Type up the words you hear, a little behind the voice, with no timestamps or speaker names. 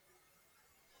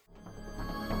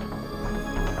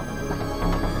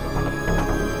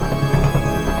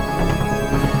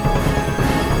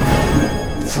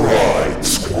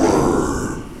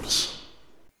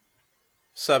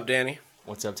up, Danny?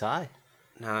 What's up, Ty?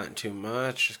 Not too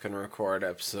much. Just gonna record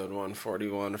episode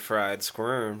 141 of Fried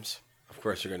Squirms. Of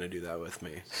course, you're gonna do that with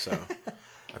me. So,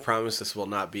 I promise this will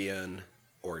not be an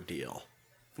ordeal.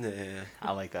 Yeah.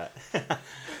 I like that.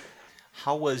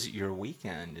 How was your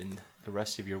weekend and the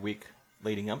rest of your week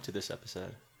leading up to this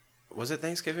episode? Was it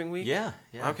Thanksgiving week? Yeah.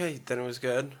 Okay, then it was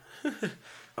good.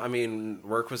 I mean,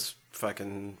 work was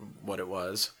fucking what it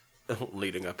was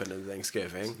leading up into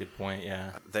Thanksgiving. That's a good point,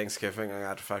 yeah. Thanksgiving, I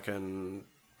got to fucking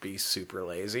be super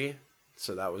lazy,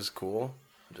 so that was cool.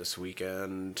 This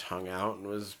weekend, hung out and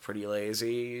was pretty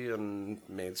lazy and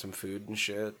made some food and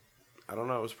shit. I don't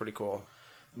know, it was pretty cool.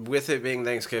 With it being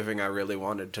Thanksgiving, I really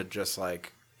wanted to just,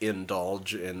 like,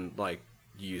 indulge in, like,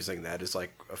 using that as,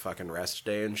 like, a fucking rest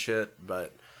day and shit,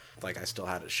 but, like, I still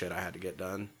had shit I had to get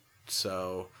done.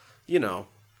 So, you know,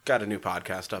 got a new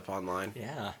podcast up online.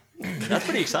 Yeah. That's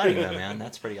pretty exciting, though, man.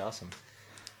 That's pretty awesome.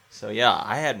 So, yeah,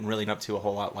 I hadn't really been up to a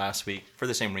whole lot last week for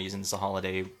the same reasons. The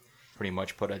holiday pretty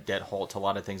much put a dead halt to a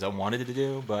lot of things I wanted to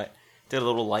do, but did a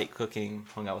little light cooking,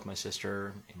 hung out with my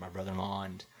sister and my brother-in-law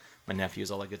and my nephews,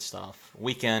 all that good stuff.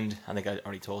 Weekend, I think I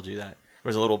already told you that there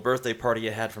was a little birthday party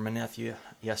I had for my nephew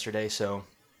yesterday, so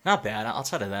not bad.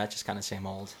 Outside of that, just kind of same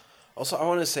old. Also, I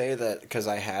want to say that because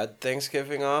I had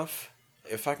Thanksgiving off,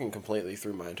 it fucking completely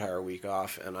threw my entire week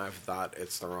off, and I've thought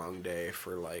it's the wrong day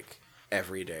for, like,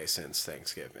 every day since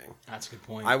Thanksgiving. That's a good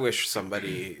point. I wish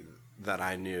somebody that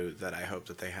I knew that I hope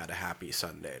that they had a happy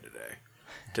Sunday today.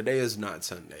 Today is not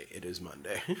Sunday. It is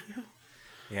Monday.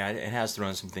 Yeah, it has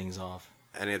thrown some things off.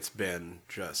 And it's been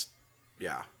just,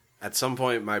 yeah. At some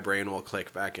point, my brain will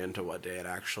click back into what day it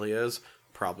actually is.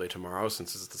 Probably tomorrow,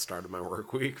 since it's the start of my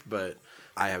work week. But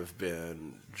I have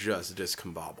been just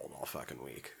discombobbled all fucking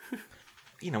week.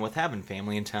 You know, with having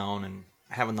family in town and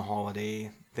having the holiday,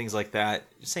 things like that,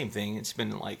 same thing. It's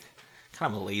been like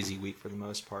kind of a lazy week for the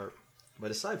most part.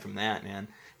 But aside from that, man,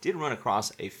 did run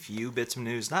across a few bits of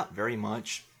news, not very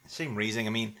much. Same reason. I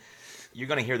mean, you're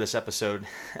going to hear this episode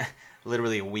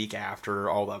literally a week after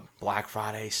all the Black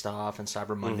Friday stuff and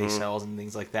Cyber Monday sales and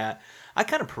things like that. I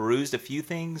kind of perused a few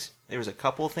things. There was a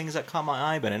couple of things that caught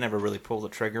my eye, but I never really pulled the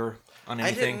trigger on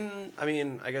anything.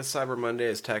 I guess Cyber Monday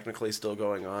is technically still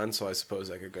going on, so I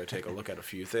suppose I could go take a look at a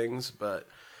few things, but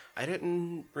I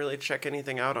didn't really check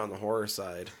anything out on the horror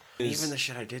side. Even the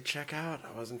shit I did check out,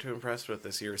 I wasn't too impressed with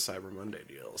this year's Cyber Monday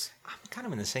deals. I'm kind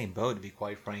of in the same boat, to be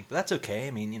quite frank, but that's okay.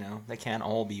 I mean, you know, they can't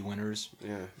all be winners.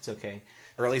 Yeah. It's okay.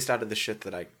 Or at least out of the shit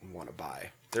that I want to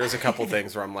buy. There's a couple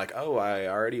things where I'm like, oh, I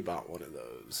already bought one of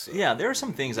those. So Yeah, there are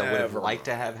some things I would have never liked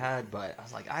to mind. have had, but I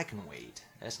was like, I can wait.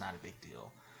 That's not a big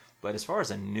deal. But as far as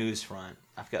a news front,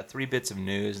 I've got 3 bits of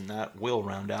news, and that will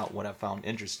round out what I found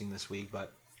interesting this week.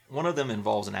 But one of them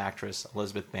involves an actress,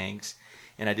 Elizabeth Banks,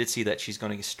 and I did see that she's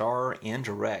going to star and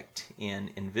direct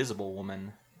in Invisible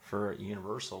Woman for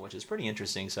Universal, which is pretty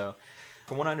interesting. So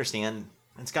from what I understand,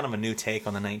 it's kind of a new take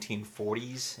on the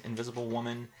 1940s Invisible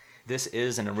Woman. This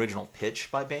is an original pitch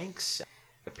by Banks.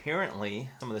 Apparently,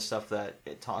 some of the stuff that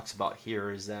it talks about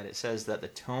here is that it says that the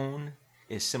tone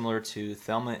is similar to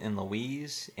Thelma and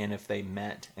Louise and If They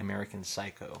Met, American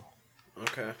Psycho.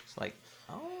 Okay. It's like,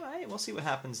 all right, we'll see what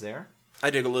happens there.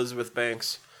 I dig Elizabeth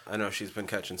Banks. I know she's been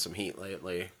catching some heat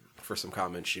lately for some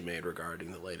comments she made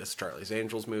regarding the latest Charlie's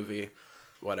Angels movie.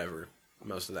 Whatever.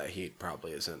 Most of that heat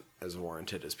probably isn't as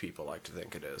warranted as people like to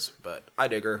think it is. But I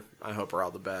dig her. I hope her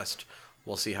all the best.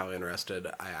 We'll see how interested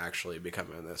I actually become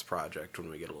in this project when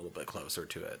we get a little bit closer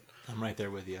to it. I'm right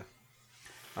there with you.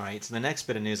 All right, so the next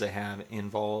bit of news I have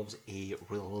involves a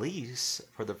release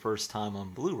for the first time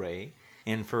on Blu-ray.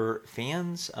 And for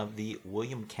fans of the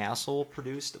William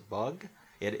Castle-produced Bug,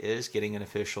 it is getting an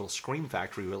official Scream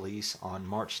Factory release on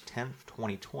March 10th,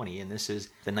 2020. And this is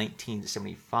the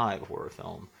 1975 horror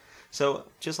film. So,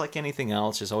 just like anything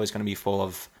else, it's always going to be full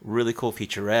of really cool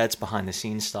featurettes,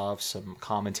 behind-the-scenes stuff, some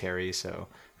commentary. So,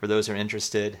 for those who are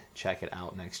interested, check it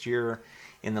out next year.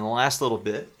 And then the last little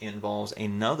bit involves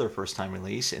another first-time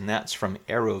release, and that's from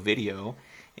Arrow Video.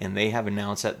 And they have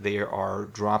announced that they are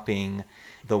dropping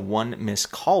the One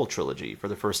Missed Call trilogy for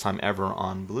the first time ever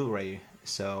on Blu-ray.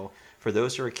 So, for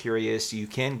those who are curious, you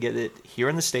can get it here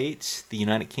in the States, the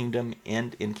United Kingdom,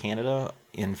 and in Canada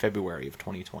in February of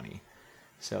 2020.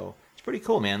 So it's pretty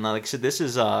cool, man. Like I said, this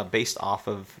is based off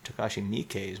of Takashi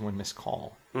Miike's One Missed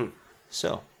Call.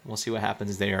 So we'll see what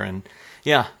happens there. And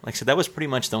yeah, like I said, that was pretty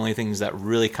much the only things that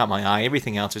really caught my eye.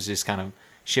 Everything else was just kind of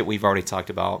shit we've already talked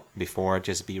about before,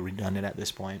 just be redundant at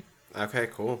this point. Okay,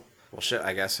 cool. Well, shit,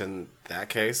 I guess in that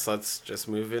case, let's just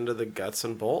move into the guts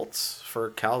and bolts for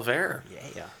Calvaire.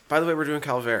 Yeah. By the way, we're doing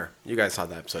Calvaire. You guys saw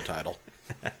the episode title.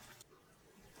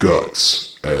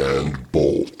 Guts and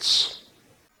bolts.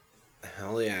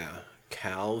 Hell Hell yeah.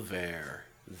 Calvaire,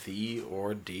 The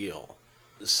Ordeal.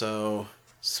 So,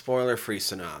 spoiler-free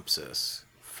synopsis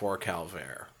for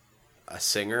Calvaire. A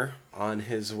singer on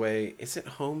his way... Is it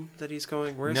home that he's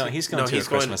going? Where is No, he? he's going to a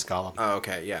Christmas column. Oh,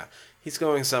 okay, yeah. He's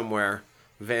going somewhere.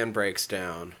 Van breaks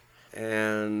down.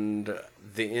 And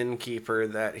the innkeeper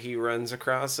that he runs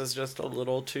across is just a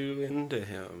little too into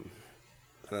him.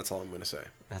 And that's all I'm going to say.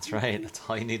 That's right. That's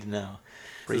all you need to know.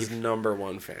 He's number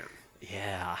one fan.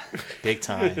 Yeah, big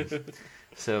time.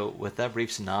 So with that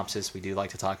brief synopsis, we do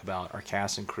like to talk about our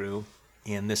cast and crew.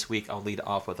 And this week I'll lead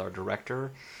off with our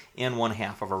director and one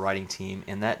half of our writing team.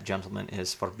 And that gentleman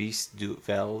is Fabrice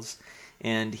Duvels.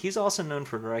 And he's also known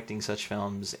for directing such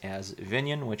films as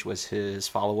Vignon, which was his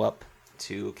follow-up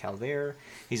to Calvaire.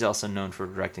 He's also known for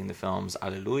directing the films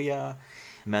Alleluia,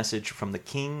 Message from the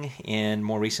King, and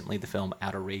more recently the film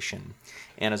Adoration.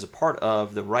 And as a part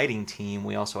of the writing team,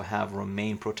 we also have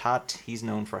Romain Protat. He's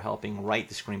known for helping write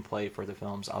the screenplay for the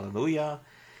films Alleluia,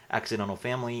 Accidental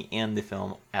Family, and the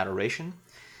film Adoration.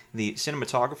 The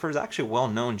cinematographer is actually a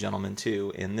well-known gentleman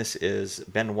too, and this is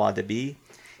Benoit Debie.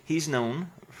 He's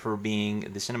known for being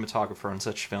the cinematographer in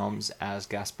such films as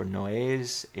Gaspar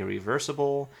Noé's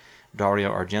Irreversible,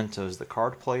 Dario Argento's The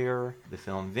Card Player, the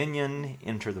film Vignon,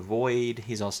 Enter the Void.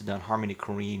 He's also done Harmony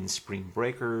Korine's Spring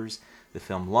Breakers, the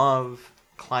film Love,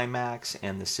 Climax,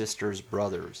 and The Sisters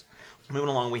Brothers. Moving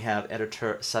along, we have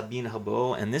editor Sabine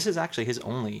Rabot, and this is actually his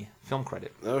only film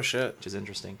credit. Oh, shit. Which is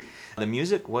interesting. The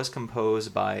music was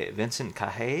composed by Vincent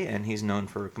Cahe, and he's known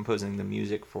for composing the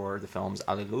music for the films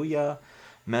Alleluia,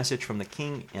 Message from the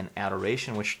King, and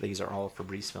Adoration, which these are all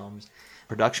Fabrice films.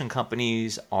 Production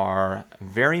companies are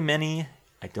very many.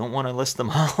 I don't want to list them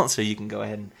all, so you can go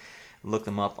ahead and look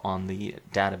them up on the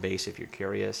database if you're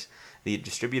curious. The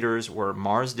distributors were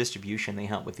Mars Distribution. They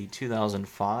helped with the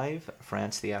 2005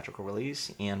 France theatrical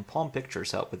release, and Palm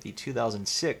Pictures helped with the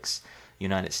 2006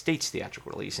 United States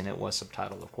theatrical release, and it was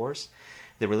subtitled, of course.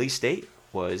 The release date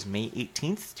was May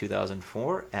 18th,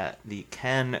 2004 at the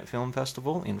Cannes Film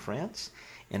Festival in France,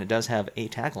 and it does have a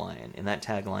tagline, and that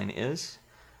tagline is,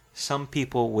 "Some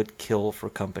people would kill for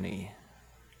company."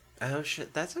 Oh,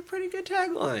 shit. That's a pretty good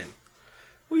tagline.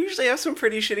 We usually have some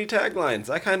pretty shitty taglines.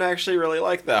 I kind of actually really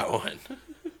like that one.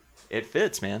 It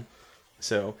fits, man.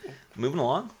 So, moving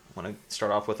along, I want to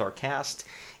start off with our cast.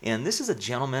 And this is a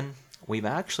gentleman we've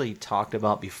actually talked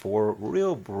about before,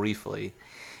 real briefly.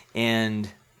 And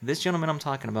this gentleman I'm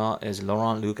talking about is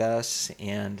Laurent Lucas.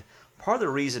 And part of the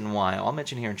reason why, I'll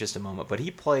mention here in just a moment, but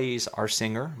he plays our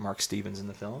singer, Mark Stevens, in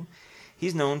the film.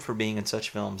 He's known for being in such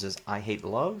films as I Hate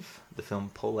Love, the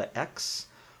film Pola X,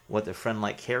 What a Friend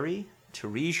Like Harry,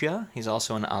 Teresia. He's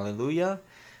also in Alleluia.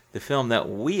 The film that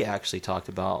we actually talked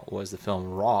about was the film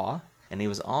Raw, and he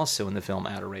was also in the film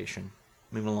Adoration.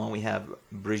 Moving along, we have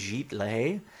Brigitte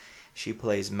Lahaye. She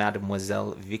plays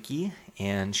Mademoiselle Vicky,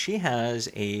 and she has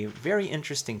a very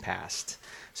interesting past.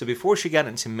 So before she got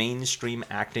into mainstream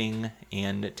acting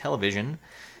and television,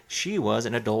 she was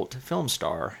an adult film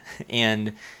star,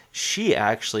 and she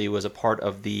actually was a part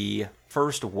of the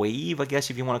first wave, I guess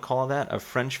if you want to call it that, of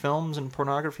French films and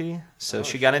pornography. So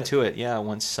she got into it,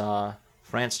 once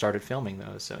France started filming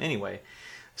those. So anyway,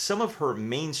 some of her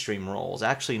mainstream roles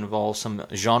actually involve some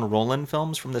Jean Rollin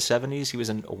films from the 70s. He was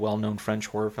a well-known French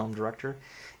horror film director.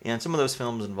 And some of those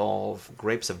films involve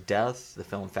Grapes of Death, the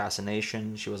film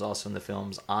Fascination. She was also in the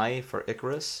films I for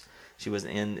Icarus. She was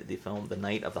in the film The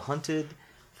Night of the Hunted,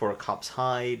 For a Cop's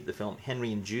Hide, the film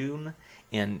Henry and June,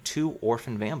 and Two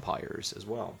Orphan Vampires as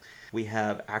well. We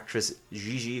have actress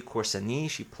Gigi Corsani.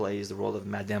 She plays the role of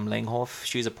Madame Langhoff.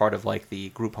 She's a part of the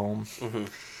group home. Mm-hmm.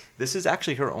 This is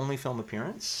actually her only film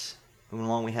appearance. Moving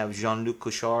along, we have Jean-Luc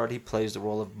Couchard. He plays the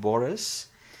role of Boris.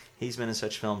 He's been in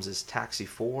such films as Taxi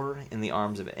 4, In the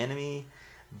Arms of an Enemy,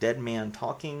 Dead Man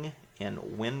Talking,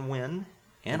 and Win-Win.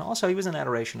 And also, he was in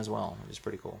Adoration as well, which is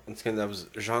pretty cool. That was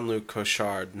Jean-Luc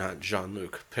Couchard, not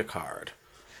Jean-Luc Picard.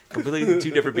 Completely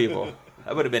two different people.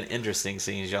 That would have been interesting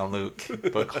seeing Jean-Luc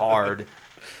Picard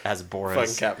as Boris.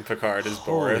 Fucking Captain Picard as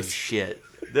Holy Boris. Shit.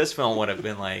 This film would have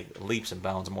been leaps and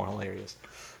bounds more hilarious.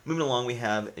 Moving along, we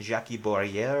have Jacques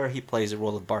Bourrier. He plays the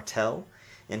role of Bartel,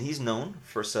 and he's known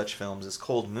for such films as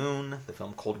Cold Moon, the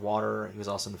film Cold Water. He was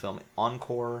also in the film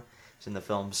Encore. He's in the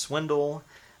film Swindle,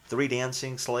 Three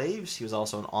Dancing Slaves. He was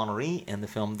also in Henri in the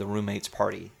film The Roommate's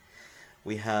Party.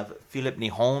 We have Philippe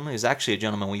Nihon, who's actually a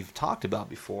gentleman we've talked about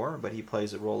before, but he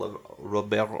plays the role of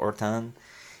Robert Hortin.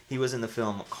 He was in the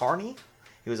film Carney.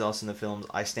 He was also in the films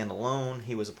I Stand Alone.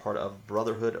 He was a part of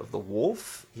Brotherhood of the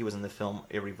Wolf. He was in the film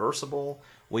Irreversible.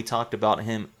 We talked about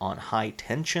him on High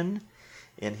Tension.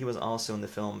 And he was also in the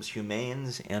films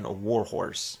Humains and A War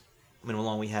Horse. Moving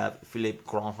along, we have Philippe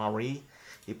Grandharry.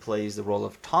 He plays the role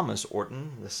of Thomas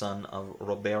Orton, the son of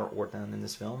Robert Orton in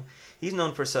this film. He's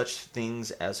known for such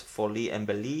things as Folie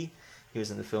Embellie. He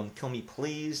was in the film Kill Me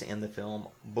Please and the film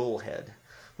Bullhead.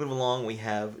 Moving along, we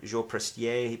have Joe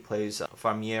Prestier. He plays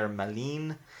Fermier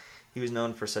Malin. He was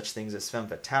known for such things as Femme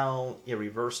Fatale,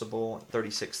 Irreversible,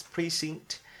 36th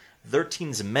Precinct.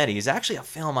 13 Zemetti is actually a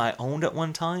film I owned at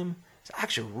one time. It's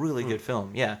actually a really good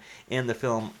film, yeah. And the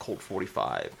film Colt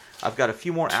 45. I've got a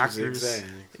few more actors.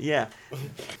 Yeah.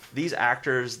 These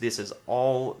actors, this is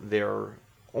all their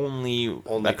only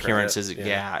appearances. Credit,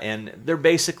 yeah, and they're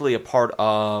basically a part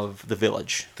of the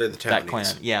village. They're the that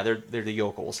townies. clan. Yeah, they're the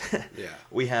yokels. Yeah.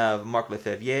 We have Marc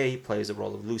Lefebvre. He plays the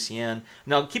role of Lucien.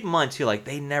 Now, keep in mind, too, like,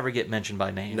 they never get mentioned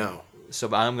by name. No. So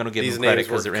I'm going to give These them credit names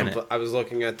because they're in it. I was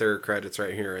looking at their credits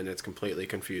right here, and it's completely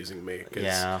confusing me. Cause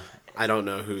Yeah. I don't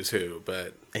know who's who,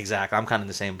 but Exactly. I'm kind of in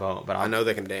the same boat. But I know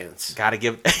they can dance. Gotta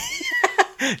give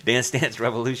Dance Dance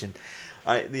Revolution.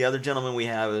 All right, the other gentleman we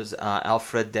have is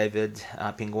Alfred David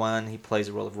Pinguin. He plays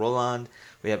the role of Roland.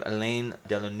 We have Alain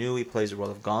Delanoux. He plays the role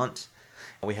of Gaunt.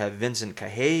 We have Vincent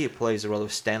Cahay. He plays the role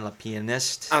of Stan the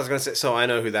Pianist. I was gonna say, so I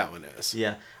know who that one is.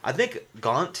 Yeah, I think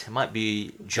Gaunt might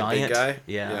be Giant. The big guy.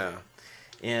 Yeah.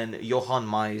 And Johann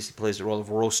Mais, he plays the role of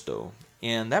Rosto.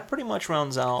 And that pretty much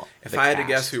rounds out. If the I had to cast.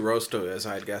 guess who Rosto is,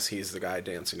 I'd guess he's the guy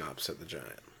dancing opposite the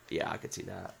giant. Yeah, I could see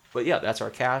that. But yeah, that's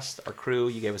our cast, our crew.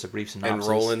 You gave us a brief synopsis. And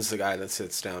Roland's the guy that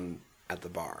sits down at the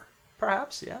bar.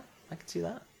 Perhaps, yeah, I could see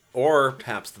that. Or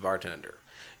perhaps the bartender.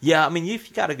 Yeah, I mean,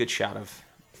 you've got a good shot of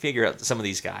figure out some of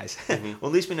these guys. Mm-hmm.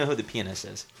 Well, at least we know who the pianist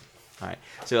is. All right.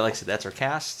 So, like I said, that's our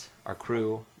cast, our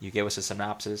crew. You gave us a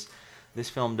synopsis.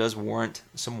 This film does warrant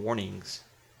some warnings.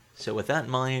 So, with that in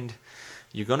mind,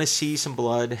 you're going to see some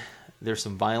blood. There's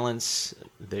some violence.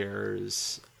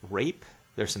 There's rape.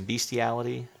 There's some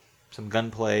bestiality. Some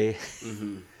gunplay.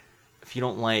 Mm-hmm. If you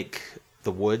don't like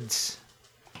the woods,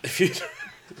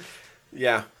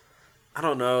 Yeah. I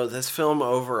don't know. This film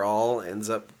overall ends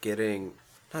up getting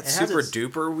not super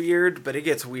duper weird, but it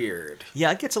gets weird.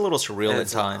 yeah, it gets a little surreal And at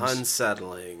it's times.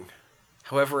 unsettling.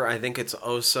 However, I think it's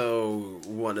also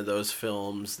one of those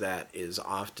films that is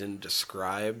often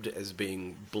described as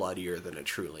being bloodier than it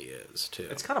truly is, too.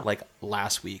 It's kind of like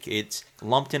last week. It's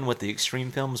lumped in with the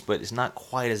extreme films, but it's not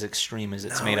quite as extreme as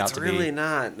it's made out to be. It's really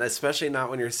not, especially not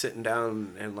when you're sitting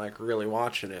down and like really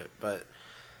watching it. But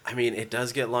I mean, it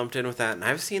does get lumped in with that, and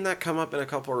I've seen that come up in a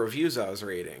couple of reviews I was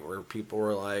reading, where people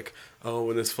were like, "Oh,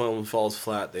 when this film falls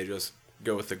flat, they just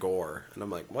go with the gore," and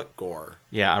I'm like, "What gore?"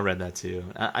 Yeah, I read that too.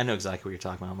 I know exactly what you're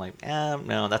talking about. I'm like,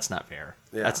 no, that's not fair.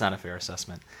 Yeah. That's not a fair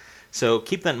assessment. So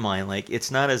keep that in mind. Like,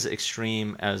 it's not as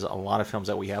extreme as a lot of films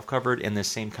that we have covered in this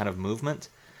same kind of movement.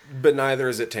 But neither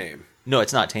is it tame. No,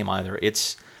 it's not tame either.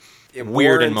 It's It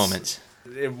weird in warrants-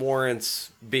 moments. It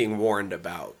warrants being warned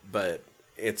about, but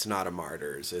it's not a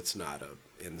Martyrs. It's not a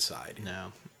Inside.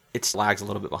 No. It lags a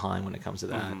little bit behind when it comes to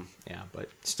that. Yeah, but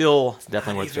still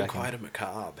definitely Not worth even checking. quite a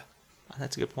macabre.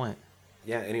 That's a good point.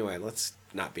 Yeah, anyway, let's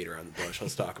not beat around the bush.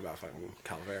 Let's talk about fucking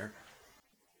Calvaire.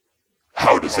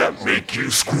 How does that make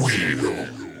you squeal?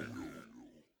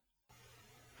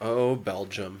 Oh,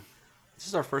 Belgium. This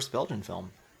is our first Belgian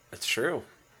film. It's true.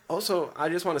 Also, I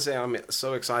just want to say I'm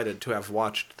so excited to have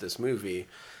watched this movie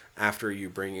after you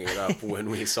bringing it up when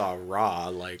we saw Raw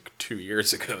like 2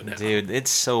 years ago now. Dude,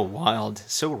 it's so wild,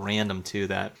 so random too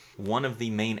that one of the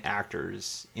main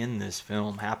actors in this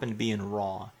film happened to be in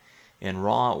Raw. And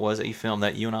Raw was a film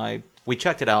that you and I, we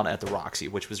checked it out at the Roxy,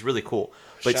 which was really cool.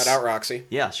 But Shout out Roxy.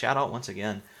 Yeah, shout out once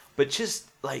again. But just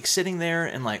like sitting there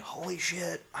and like, holy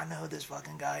shit, I know who this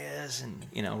fucking guy is, and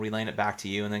you know, relaying it back to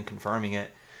you and then confirming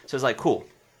it. So it's like, cool.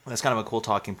 That's kind of a cool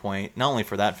talking point, not only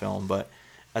for that film, but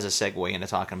as a segue into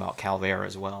talking about Calvaire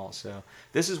as well. So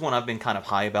this is one I've been kind of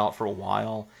high about for a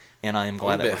while, and I am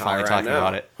glad that we're finally talking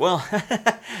about it. Well,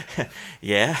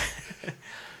 yeah.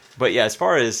 But yeah, as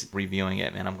far as reviewing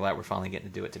it, man, I'm glad we're finally getting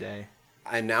to do it today.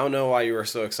 I now know why you were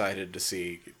so excited to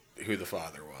see who the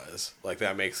father was. Like,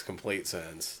 that makes complete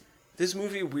sense. This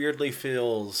movie weirdly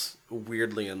feels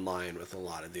weirdly in line with a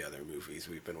lot of the other movies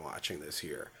we've been watching this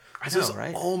year. This is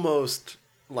right? almost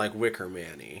like Wicker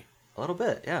Man-y. A little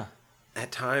bit, yeah.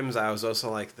 At times, I was also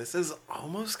like, this is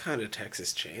almost kind of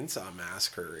Texas Chainsaw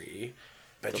Massacre-y.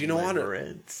 But you know what?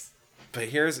 But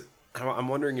I'm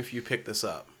wondering if you picked this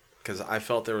up. Because I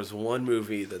felt there was one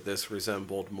movie that this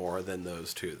resembled more than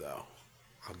those two, though.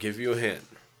 I'll give you a hint.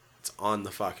 It's on the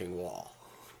fucking wall.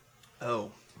 Oh,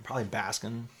 probably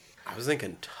Baskin. I was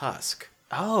thinking Tusk.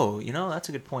 Oh, you know, that's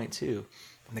a good point, too.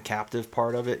 And the captive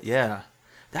part of it, yeah.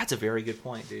 That's a very good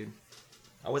point, dude.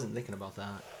 I wasn't thinking about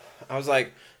that. I was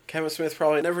like, Kevin Smith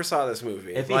probably never saw this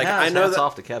movie. If he like, has, I know hats that,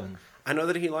 off to Kevin. I know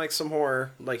that he likes some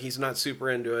horror. Like, he's not super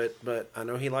into it, but I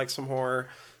know he likes some horror.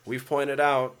 We've pointed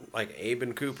out, like,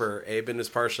 Aben Cooper. Aben is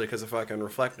partially because of fucking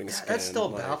Reflecting Skin. That still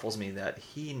like, baffles me that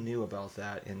he knew about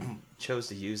that and chose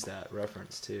to use that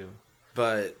reference too.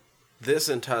 But this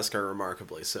and Tusk are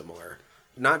remarkably similar.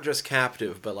 Not just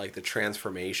captive, but, like, the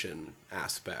transformation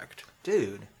aspect.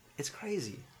 Dude, it's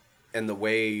crazy. And the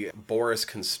way Boris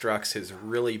constructs his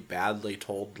really badly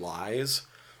told lies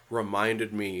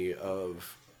reminded me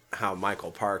of how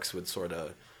Michael Parks would sort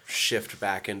of shift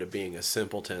back into being a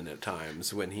simpleton at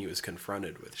times when he was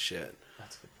confronted with shit.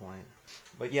 That's a good point.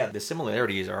 But yeah, the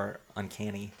similarities are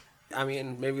uncanny. I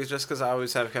mean, maybe it's just because I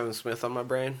always have Kevin Smith on my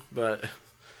brain, but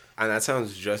and that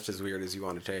sounds just as weird as you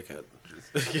want to take it.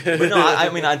 But no, I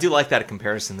mean, I do like that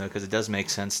comparison, though, because it does make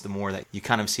sense the more that you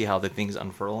kind of see how the things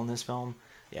unfurl in this film.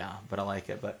 Yeah, but I like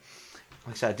it. But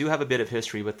like I said, I do have a bit of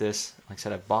history with this. Like I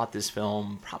said, I bought this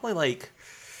film probably like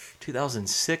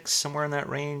 2006, somewhere in that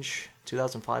range,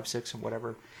 2005, 6, or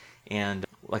whatever. And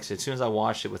like I said, as soon as I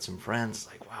watched it with some friends,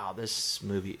 like, wow, this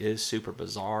movie is super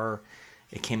bizarre.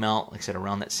 It came out, like I said,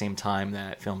 around that same time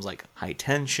that films like High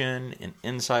Tension and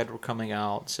Inside were coming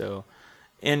out. So,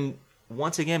 and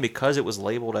once again, because it was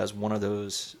labeled as one of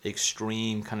those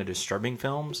extreme kind of disturbing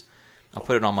films, I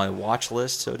put it on my watch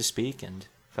list, so to speak, and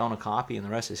found a copy, and the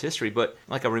rest is history. But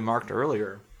like I remarked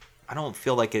earlier, I don't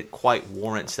feel like it quite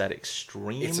warrants that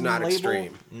extreme It's not label.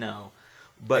 extreme. No.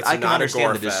 But It's I can not a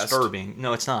understand the gore fest. disturbing.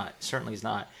 No, it's not. Certainly is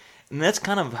not. And that's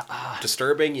kind of...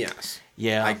 Disturbing, yes.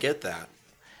 Yeah. I get that.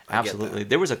 Absolutely.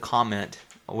 There was a comment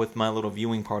with my little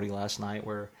viewing party last night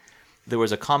where there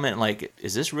was a comment like,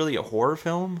 is this really a horror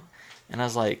film? And I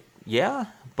was like, yeah,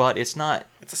 but it's not.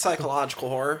 It's a psychological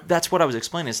horror. That's what I was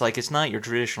explaining. It's like, it's not your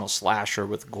traditional slasher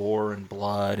with gore and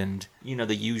blood and, you know,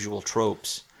 the usual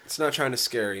tropes. It's not trying to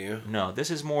scare you. No,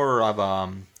 this is more of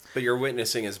But you're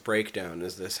witnessing his breakdown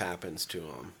as this happens to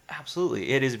him. absolutely.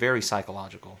 It is very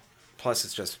psychological. Plus,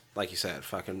 it's just, like you said,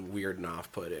 fucking weird and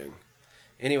off-putting.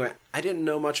 Anyway, I didn't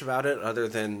know much about it other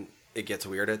than it gets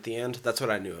weird at the end. That's what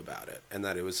I knew about it. And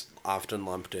that it was often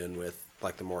lumped in with,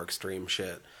 like, the more extreme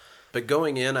shit. But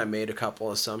going in, I made a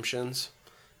couple assumptions.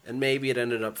 And maybe it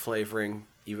ended up flavoring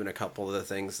even a couple of the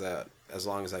things that, as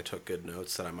long as I took good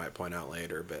notes, that I might point out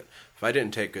later. But if I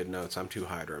didn't take good notes, I'm too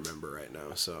high to remember right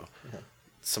now. So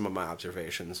some of my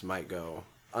observations might go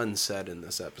unsaid in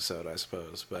this episode, I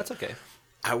suppose. But That's okay.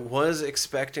 I was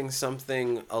expecting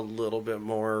something a little bit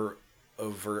more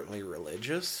overtly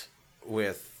religious.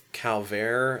 With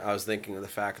Calvaire, I was thinking of the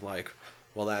fact, like,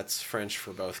 well, that's French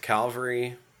for both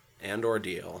Calvary and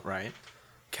ordeal. Right.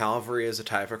 Calvary is a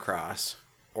type of cross.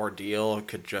 Ordeal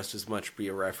could just as much be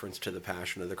a reference to the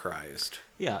Passion of the Christ.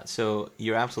 Yeah, so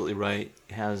you're absolutely right.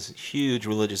 It has huge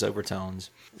religious overtones.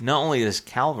 Not only does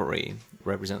Calvary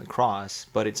represent the cross,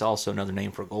 but it's also another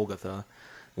name for Golgotha,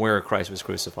 where Christ was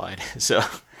crucified. So,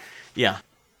 yeah.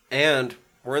 And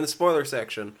we're in the spoiler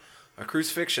section. A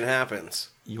crucifixion happens.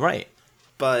 You're right.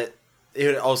 But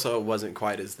it also wasn't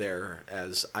quite as there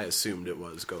as I assumed it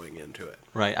was going into it.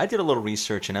 Right. I did a little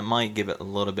research, and it might give it a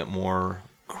little bit more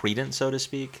credence, so to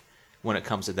speak, when it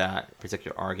comes to that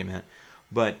particular argument.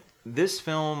 But this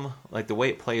film, like the way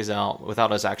it plays out,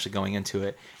 without us actually going into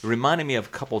it, it reminded me of a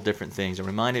couple different things. It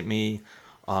reminded me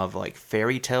of like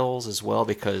fairy tales as well,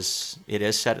 because it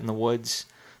is set in the woods.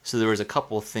 So there was a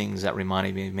couple of things that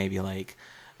reminded me of maybe like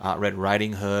Red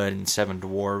Riding Hood and Seven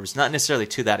Dwarves. Not necessarily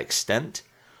to that extent,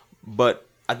 but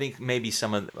I think maybe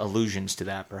some of the allusions to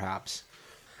that, perhaps.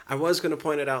 I was going to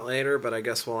point it out later, but I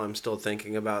guess while I'm still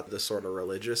thinking about the sort of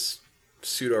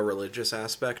pseudo-religious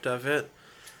aspect of it,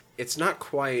 it's not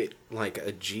quite like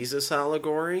a Jesus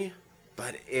allegory,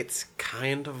 but it's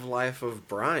kind of Life of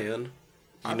Brian.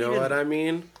 You know what I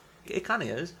mean? It kind of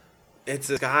is. It's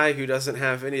a guy who doesn't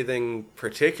have anything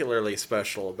particularly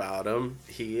special about him.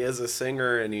 He is a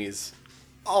singer and he's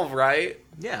all right.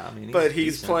 Yeah, I mean, But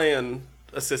he's decent. playing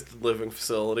assisted living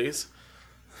facilities.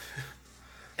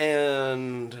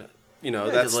 And, you know,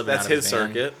 Yeah, just living that's out of his his van.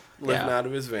 circuit, living Yeah. out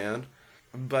of his van.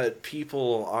 But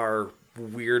people are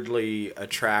weirdly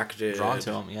attracted Drawn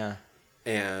to him, yeah.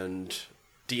 and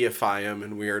deify him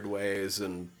in weird ways,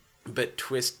 but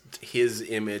twist his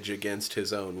image against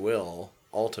his own will,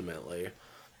 ultimately.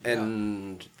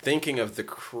 And thinking of the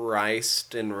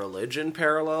Christ and religion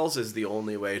parallels is the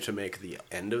only way to make the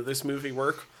end of this movie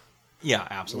work. Yeah,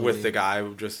 absolutely. With the guy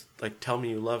who just, like, tell me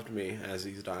you loved me as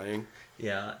he's dying.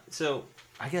 Yeah, so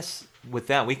I guess with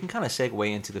that, we can kind of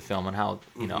segue into the film and how,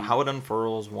 you know, how it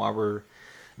unfurls, why we're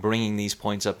bringing these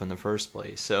points up in the first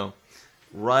place. So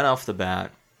right off the bat,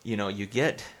 you know, you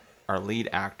get our lead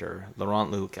actor,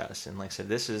 Laurent Lucas. And like I said,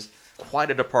 this is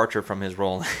quite a departure from his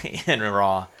role in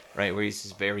Raw, right, where he's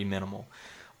just very minimal.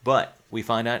 But we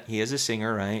find out he is a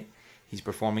singer, right? He's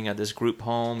performing at this group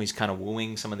home. He's kind of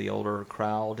wooing some of the older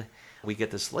crowd. We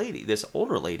get this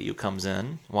older lady who comes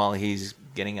in while he's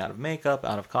getting out of makeup,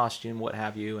 out of costume, what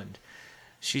have you, and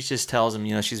she just tells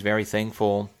him, she's very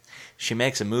thankful. She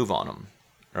makes a move on him,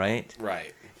 right?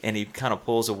 Right. And he kind of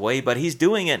pulls away, but he's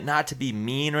doing it not to be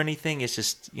mean or anything. It's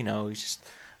just, he's just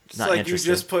It's not like interested.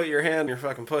 you just put your hand in your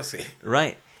fucking pussy.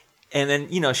 Right. And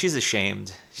then, she's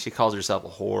ashamed. She calls herself a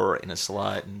whore and a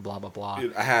slut and blah, blah, blah.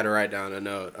 Dude, I had to write down a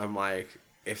note. I'm like,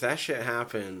 if that shit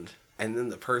happened and then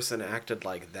the person acted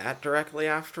like that directly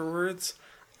afterwards,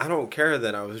 I don't care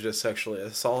that I was just sexually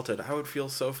assaulted. I would feel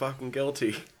so fucking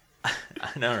guilty.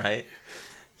 I know, right?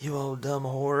 You old dumb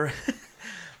whore.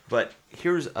 But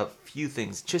here's a few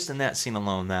things, just in that scene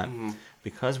alone, that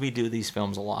because we do these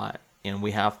films a lot, and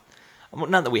we have,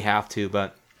 not that we have to,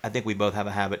 but I think we both have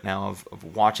a habit now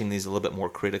of watching these a little bit more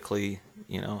critically,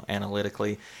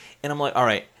 analytically. And I'm like, all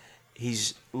right,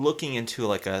 he's looking into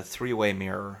like a three-way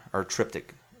mirror or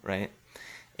triptych, right?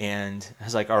 And I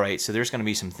was like, all right, so there's going to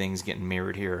be some things getting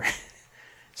mirrored here.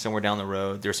 Somewhere down the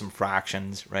road, there's some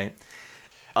fractions, right?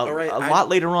 A lot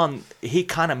later on, he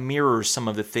kind of mirrors some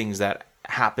of the things that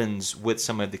happens with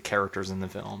some of the characters in the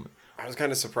film. I was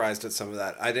kind of surprised at some of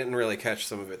that. I didn't really catch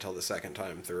some of it till the second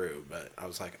time through, but I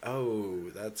was like, oh,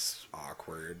 that's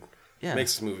awkward. Yeah.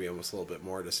 Makes this movie almost a little bit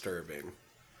more disturbing.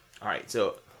 All right,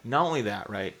 so not only that,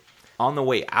 right? On the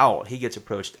way out, he gets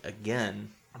approached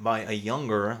again by a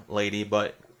younger lady,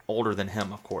 but older than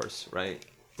him, of course, right?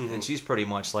 Mm-hmm. And she's pretty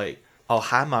much like, oh,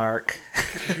 hi, Mark.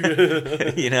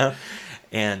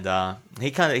 And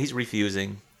he's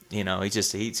refusing.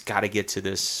 He's got to get to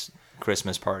this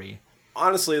Christmas party.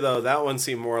 Honestly, though, that one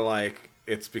seemed more like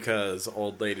it's because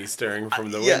old lady staring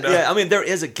from the window. Yeah, I mean, there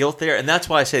is a guilt there, and that's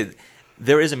why I say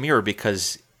there is a mirror,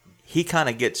 because he kind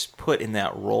of gets put in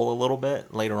that role a little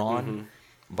bit later on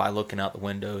by looking out the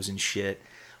windows and shit.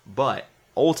 But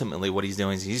ultimately what he's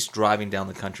doing is he's driving down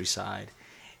the countryside.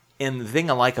 And the thing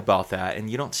I like about that, and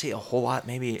you don't see a whole lot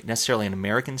maybe necessarily in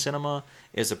American cinema,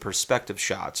 is the perspective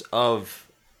shots of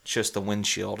just the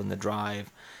windshield and the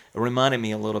drive. It reminded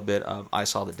me a little bit of I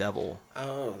Saw the Devil.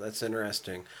 Oh, that's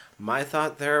interesting. My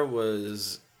thought there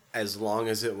was, as long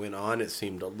as it went on, it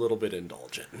seemed a little bit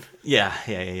indulgent. Yeah.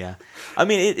 I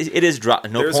mean, it is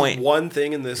There's one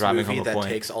thing in this movie that point.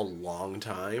 takes a long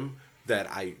time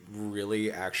that I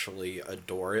really actually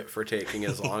adore it for taking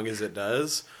as long as it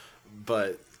does.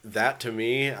 But that, to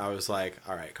me, I was like,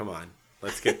 all right, come on.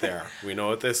 Let's get there. We know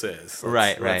what this is.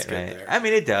 Let's get there. I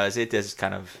mean, it does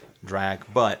kind of drag,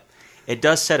 but it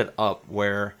does set it up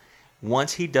where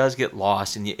once he does get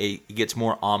lost and it gets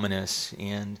more ominous,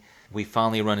 and we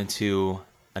finally run into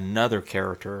another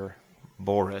character,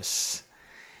 Boris,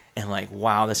 and like,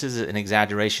 wow, this is an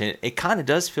exaggeration. It kind of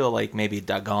does feel like maybe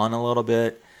Dagon a little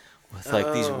bit, with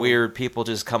like these weird people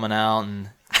just coming out and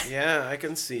yeah, I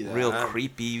can see that. Real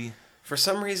creepy. For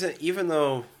some reason, even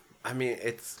though, I mean,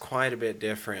 it's quite a bit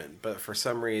different, but for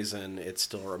some reason, it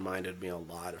still reminded me a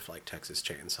lot of like Texas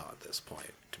Chainsaw at this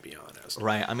point, to be honest.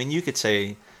 Right. I mean, you could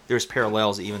say there's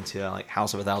parallels even to like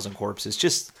House of a Thousand Corpses,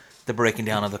 just the breaking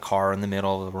down of the car in the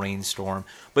middle of a rainstorm.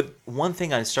 But one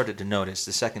thing I started to notice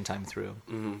the second time through,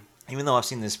 even though I've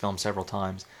seen this film several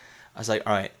times, I was like,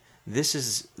 all right, this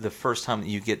is the first time that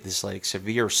you get this like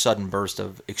severe sudden burst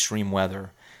of extreme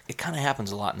weather. It kind of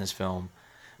happens a lot in this film.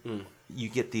 You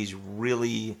get these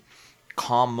really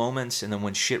calm moments, and then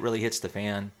when shit really hits the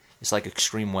fan, it's like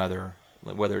extreme weather,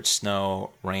 whether it's snow,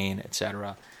 rain,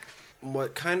 etc.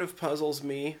 What kind of puzzles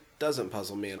me, doesn't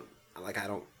puzzle me, like I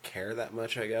don't care that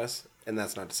much, I guess. And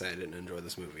that's not to say I didn't enjoy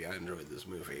this movie. I enjoyed this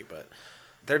movie, but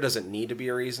there doesn't need to be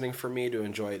a reasoning for me to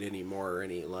enjoy it any more or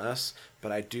any less.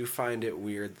 But I do find it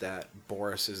weird that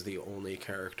Boris is the only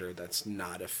character that's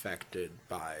not affected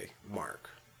by Mark.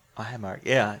 Oh, hi, Mark.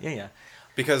 Yeah.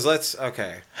 Because I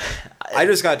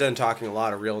just got done talking a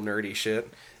lot of real nerdy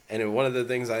shit, and one of the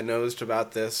things I noticed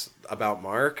about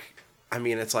Mark, I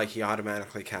mean, it's like he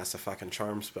automatically casts a fucking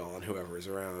charm spell on whoever's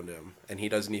around him, and he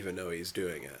doesn't even know he's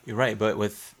doing it. You're right, but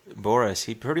with Boris,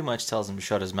 he pretty much tells him to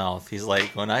shut his mouth. He's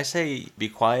like, when I say be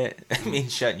quiet, I mean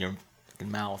shut your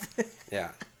fucking mouth.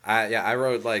 Yeah. I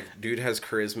wrote, like, dude has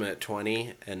charisma at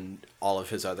 20, and all of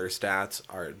his other stats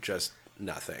are just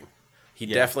nothing. He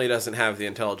definitely doesn't have the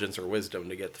intelligence or wisdom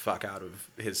to get the fuck out of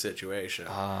his situation.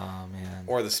 Oh, man.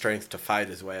 Or the strength to fight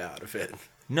his way out of it.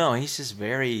 No, he's just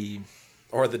very...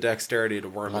 Or the dexterity to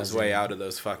worm his way out of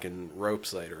those fucking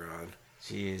ropes later on.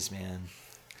 Jeez, man.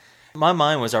 My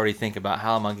mind was already thinking about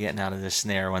how am I getting out of this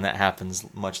snare when that happens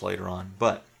much later on.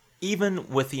 But even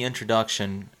with the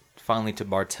introduction finally to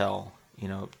Bartel,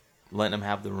 letting him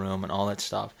have the room and all that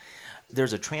stuff.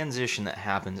 There's a transition that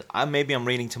happens. Maybe I'm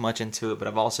reading too much into it, but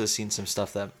I've also seen some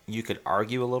stuff that you could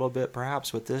argue a little bit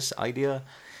perhaps with this idea,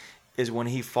 is when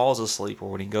he falls asleep or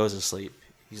when he goes to sleep,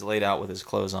 he's laid out with his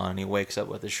clothes on and he wakes up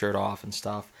with his shirt off and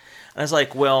stuff. And it's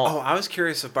like, well... Oh, I was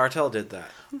curious if Bartel did that.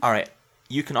 All right,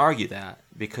 you can argue that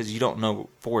because you don't know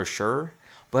for sure,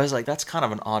 but it's like, that's kind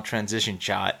of an odd transition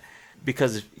shot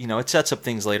because, it sets up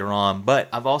things later on. But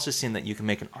I've also seen that you can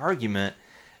make an argument.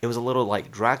 It was a little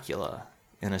like Dracula,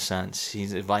 in a sense.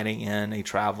 He's inviting in a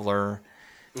traveler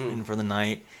in for the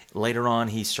night. Later on,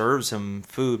 he serves him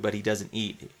food, but he doesn't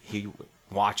eat. He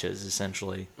watches,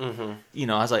 essentially.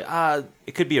 Mm-hmm. I was like,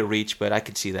 it could be a reach, but I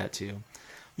could see that too.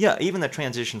 Yeah, even the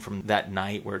transition from that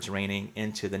night where it's raining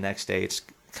into the next day, it's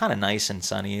kind of nice and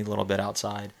sunny, a little bit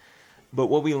outside. But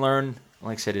what we learn,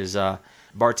 like I said, is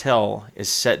Bartel is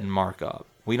setting Mark up.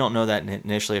 We don't know that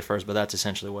initially at first, but that's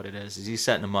essentially what it is he's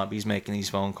setting him up. He's making these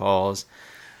phone calls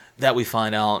that we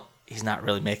find out he's not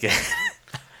really making.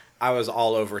 I was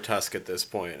all over Tusk at this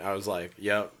point. I was like,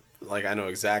 yep, like I know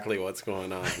exactly what's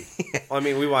going on. Well, I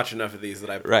mean, we watch enough of these that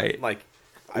I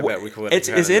bet we could. It's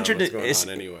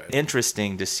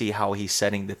interesting to see how he's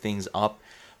setting the things up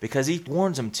because he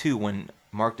warns him too when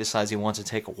Mark decides he wants to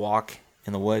take a walk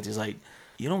in the woods. He's like,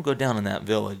 you don't go down in that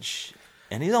village.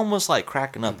 And he's almost like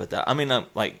cracking up at that. I mean,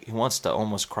 like he wants to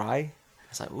almost cry.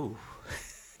 It's like, ooh.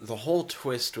 The whole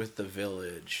twist with the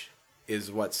village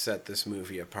is what set this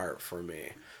movie apart for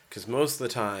me. Because most of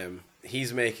the time,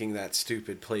 he's making that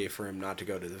stupid plea for him not to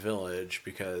go to the village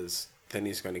because then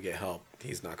he's going to get help.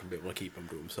 He's not going to be able to keep him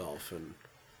to himself. And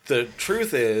the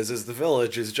truth is the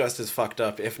village is just as fucked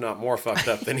up, if not more fucked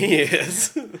up than he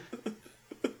is.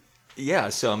 Yeah,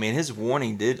 so, I mean, his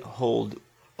warning did hold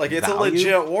like, it's value. A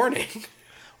legit warning.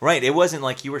 Right, it wasn't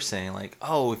like you were saying, like,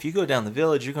 oh, if you go down the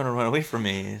village, you're going to run away from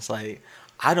me. It's like,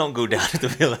 I don't go down to the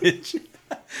village.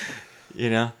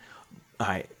 All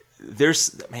right,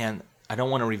 man, I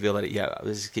don't want to reveal it yet.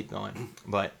 Let's just keep going.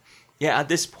 But, yeah, at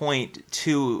this point,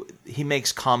 too, he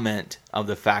makes comment of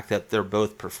the fact that they're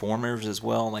both performers as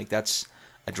well. Like, that's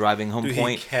a driving home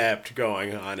point. He kept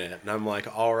going on it. And I'm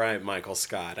like, all right, Michael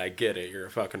Scott, I get it. You're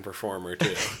a fucking performer,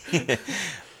 too.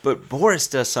 But Boris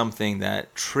does something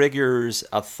that triggers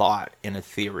a thought and a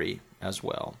theory as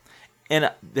well.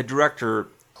 And the director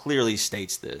clearly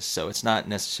states this, so it's not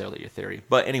necessarily a theory.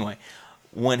 But anyway,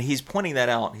 when he's pointing that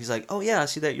out, he's like, oh yeah, I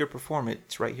see that your performance.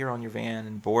 It's right here on your van.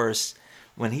 And Boris,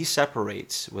 when he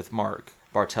separates with Mark,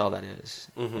 Bartel that is,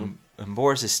 and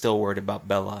Boris is still worried about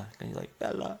Bella. And he's like,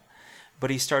 Bella.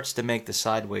 But he starts to make the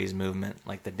sideways movement,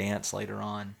 like the dance later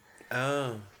on.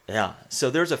 Oh. Yeah, so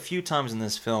there's a few times in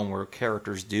this film where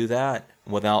characters do that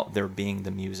without there being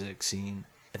the music scene.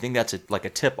 I think that's like a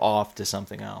tip off to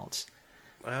something else.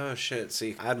 Oh, shit.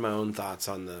 See, I had my own thoughts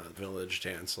on the village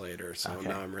dance later, so Okay.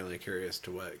 now I'm really curious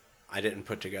to what... I didn't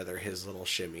put together his little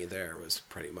shimmy there. It was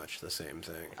pretty much the same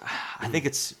thing. I think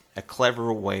it's a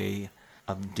clever way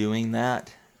of doing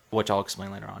that, which I'll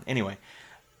explain later on. Anyway,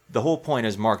 the whole point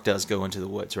is Mark does go into the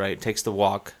woods, right? Takes the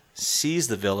walk, sees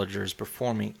the villagers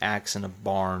performing acts in a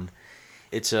barn.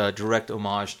 It's a direct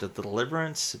homage to The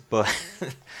Deliverance, but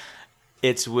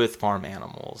it's with farm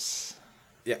animals.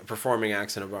 Yeah, performing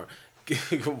acts in a barn.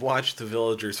 Watch the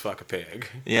villagers fuck a pig.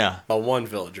 Yeah. One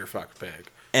villager fuck a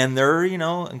pig. And they're,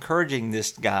 encouraging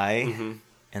this guy,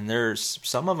 and there's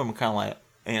some of them kind of like,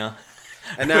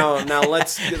 And now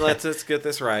let's get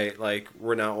this right. Like,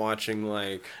 we're not watching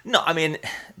like... No, I mean,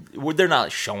 they're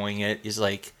not showing it. It's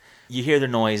like, you hear the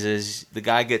noises, the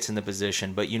guy gets in the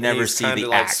position, but you never see the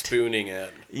like act. Spooning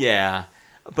it. Yeah,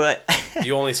 but...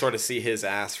 You only sort of see his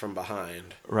ass from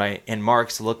behind. Right, and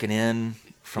Mark's looking in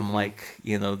from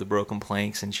the broken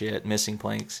planks and shit, missing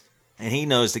planks. And he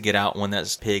knows to get out when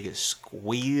that pig is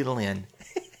squealing.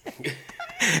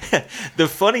 The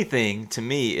funny thing to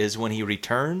me is when he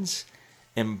returns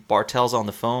and Bartel's on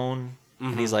the phone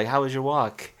and he's like, how was your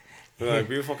walk? Like,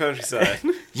 beautiful countryside.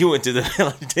 You went to the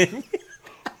village, didn't you?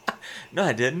 No,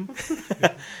 I didn't.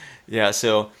 Yeah,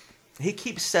 so he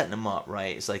keeps setting him up,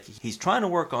 right? It's like he's trying to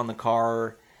work on the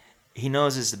car. He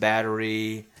knows it's the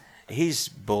battery. He's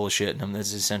bullshitting him.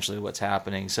 That's essentially what's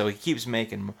happening. So he keeps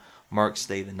making Mark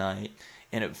stay the night.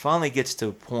 And it finally gets to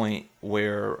a point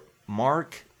where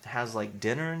Mark has like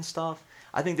dinner and stuff.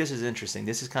 I think this is interesting.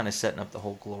 This is kind of setting up the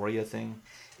whole Gloria thing.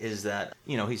 Is that,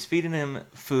 he's feeding him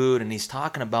food and he's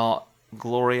talking about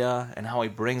Gloria and how he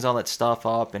brings all that stuff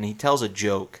up. And he tells a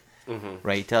joke,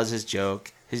 right? He tells his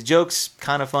joke. His joke's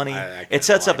kind of funny. It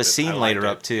sets up a scene later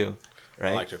up too.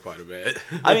 right? I liked it quite a bit.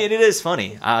 I mean, it is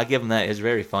funny. I'll give him that. It's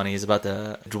very funny. It's about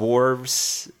the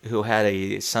dwarves who had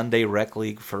a Sunday rec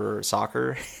league for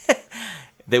soccer.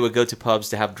 They would go to pubs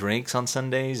to have drinks on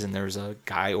Sundays, and there's a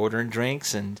guy ordering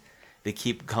drinks, and they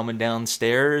keep coming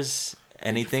downstairs,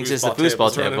 and he thinks it's the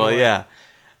foosball table. Yeah.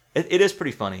 It is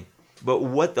pretty funny. But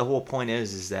what the whole point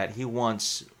is that he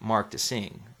wants Mark to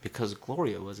sing because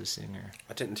Gloria was a singer.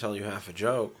 I didn't tell you half a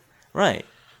joke. Right.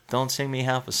 Don't sing me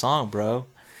half a song, bro.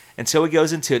 And so he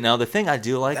goes into it. Now, the thing I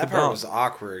do like That about... part was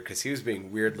awkward because he was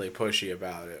being weirdly pushy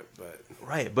about it. But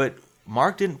Right, but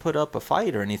Mark didn't put up a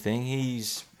fight or anything.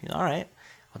 He's, all right,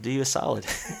 I'll do you a solid.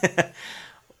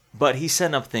 But he's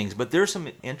setting up things. But there's some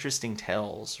interesting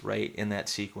tells, right, in that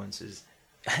sequence.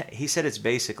 He said it's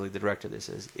basically, the director of this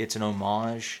is, it's an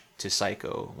homage to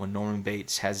Psycho when Norman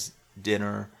Bates has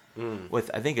dinner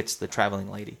with, I think it's the traveling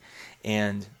lady.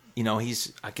 And,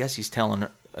 I guess he's telling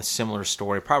a similar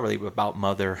story, probably about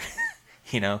Mother,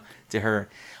 to her.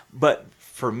 But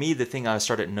for me, the thing I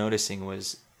started noticing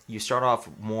was you start off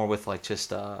more with like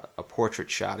just a portrait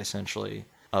shot, essentially,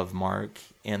 of Mark.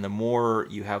 And the more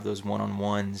you have those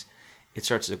one-on-ones, it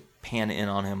starts to pan in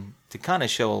on him to kind of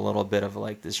show a little bit of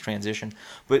like this transition.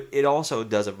 But it also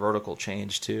does a vertical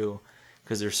change too,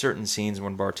 because there's certain scenes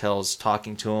when Bartel's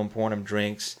talking to him, pouring him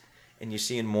drinks, and you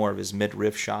see in more of his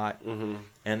midriff shot. Mm-hmm.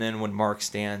 And then when Mark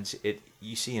stands,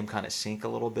 you see him kind of sink a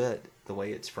little bit the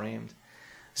way it's framed.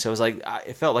 So it was like,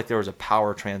 it felt like there was a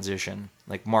power transition.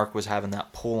 Like Mark was having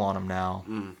that pull on him now.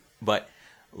 But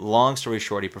long story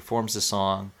short, he performs the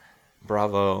song.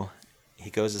 Bravo. He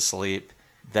goes to sleep.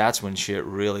 That's when shit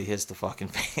really hits the fucking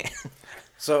fan.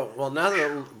 So, well, now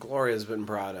that Gloria's been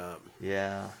brought up,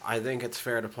 Yeah. I think it's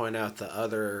fair to point out the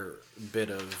other bit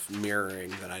of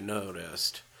mirroring that I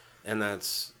noticed, and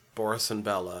that's Boris and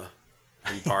Bella,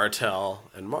 and Bartel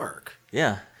and Mark.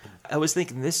 Yeah. I was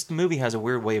thinking this movie has a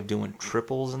weird way of doing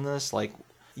triples in this. Like,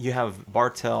 you have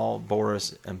Bartel,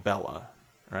 Boris, and Bella,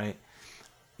 right?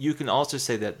 You can also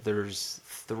say that there's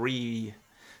three,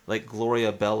 like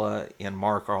Gloria, Bella, and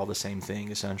Mark are all the same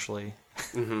thing, essentially.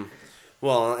 Mm-hmm.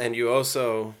 Well, and you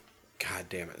also... God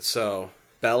damn it. So,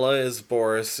 Bella is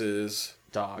Boris's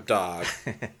dog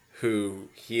who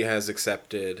he has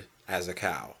accepted as a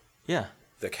cow. Yeah.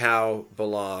 The cow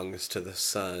belongs to the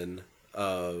son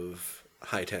of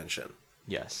High Tension.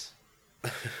 Yes.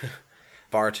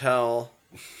 Bartel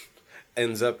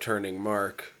ends up turning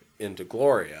Mark into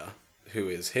Gloria, who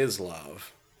is his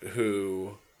love,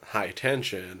 who High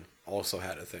Tension also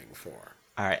had a thing for.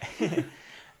 All right.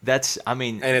 That's, I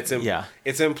mean... And yeah.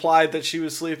 It's implied that she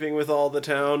was sleeping with all the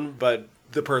town, but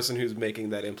the person who's making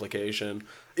that implication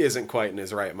isn't quite in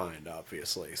his right mind,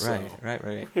 obviously. So.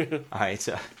 Right. All right,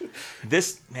 so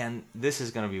this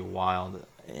is going to be wild.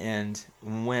 And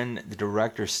when the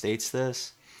director states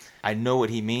this, I know what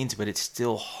he means, but it's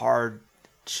still hard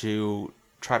to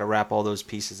try to wrap all those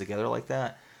pieces together like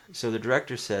that. So the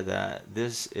director said that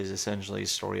this is essentially a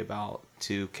story about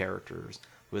two characters,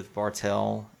 with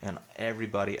Bartel and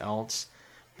everybody else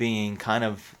being kind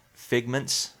of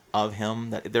figments of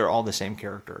him, that they're all the same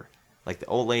character. Like the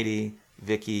old lady,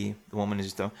 Vicky, the woman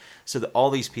who's all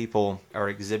these people are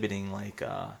exhibiting like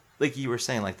you were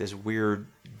saying, like this weird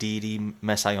deity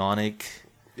messianic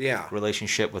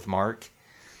relationship with Mark.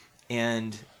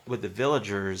 And with the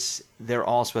villagers, they're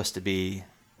all supposed to be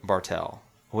Bartel,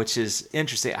 which is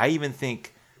interesting. I even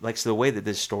think, like, so the way that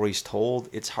this story's told,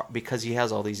 it's hard because he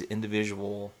has all these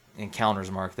individual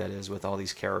encounters, Mark, that is, with all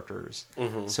these characters.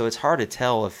 Mm-hmm. So it's hard to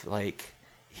tell if, like,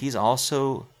 he's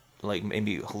also, like,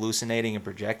 maybe hallucinating and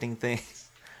projecting things.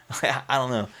 I don't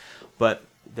know. But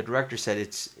the director said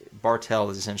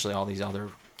Bartel is essentially all these other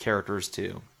characters,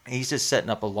 too. He's just setting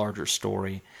up a larger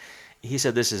story. He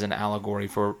said this is an allegory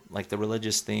for, like, the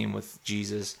religious theme with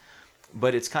Jesus.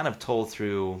 But it's kind of told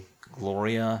through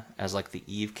Gloria as, like, the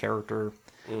Eve character.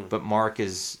 But Mark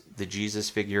is the Jesus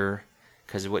figure,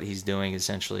 because what he's doing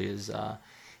essentially is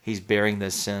he's bearing the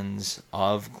sins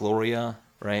of Gloria,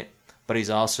 right? But he's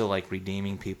also like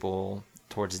redeeming people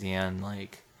towards the end.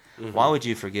 Like, why would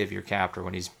you forgive your captor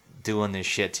when he's doing this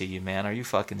shit to you, man? Are you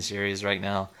fucking serious right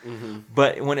now? Mm-hmm.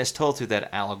 But when it's told through that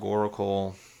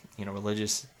allegorical,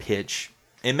 religious pitch,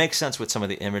 it makes sense with some of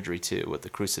the imagery too, with the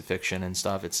crucifixion and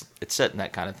stuff. It's setting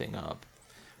that kind of thing up.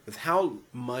 With how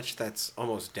much that's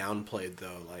almost downplayed,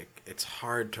 though, like, it's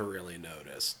hard to really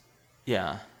notice.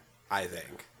 Yeah. I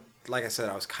think. Like I said,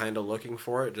 I was kind of looking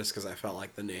for it just because I felt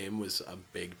like the name was a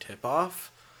big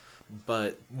tip-off.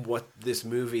 But what this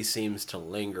movie seems to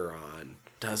linger on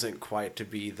doesn't quite to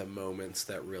be the moments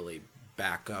that really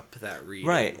back up that reading.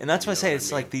 Right, and that's why I say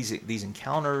it's like these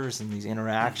encounters and these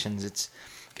interactions.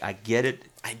 I get it.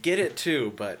 I get it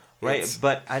too, but Right,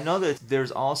 but I know that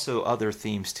there's also other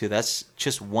themes too. That's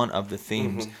just one of the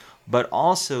themes. But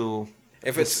also,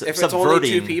 if it's subverting,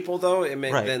 only two people though,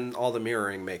 Right. then all the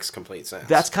mirroring makes complete sense.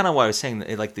 That's kind of what I was saying.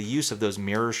 That, like the use of those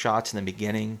mirror shots in the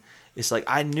beginning, it's like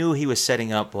I knew he was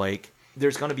setting up like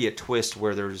there's going to be a twist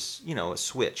where there's a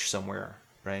switch somewhere,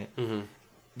 right? Mm-hmm.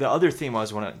 The other theme I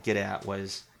was want to get at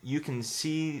was you can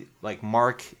see like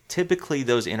Mark, typically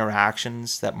those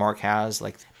interactions that Mark has,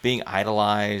 like being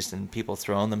idolized and people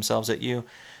throwing themselves at you,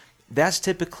 that's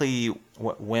typically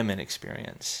what women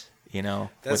experience, with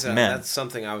men. That's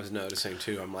something I was noticing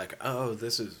too. I'm like, oh,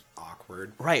 this is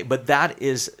awkward. Right, but that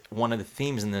is one of the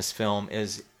themes in this film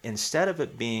is instead of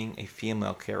it being a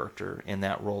female character in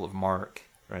that role of Mark,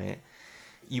 right,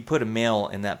 you put a male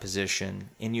in that position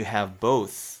and you have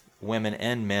both women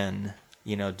and men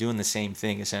doing the same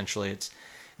thing. Essentially, it's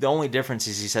the only difference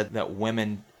is he said that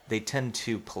women, they tend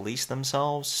to police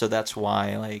themselves, so that's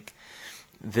why like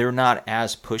they're not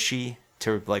as pushy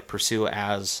to like pursue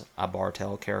as a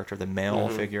Bartel character, the male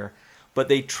figure, but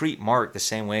they treat Mark the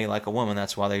same way like a woman.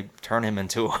 That's why they turn him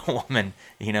into a woman.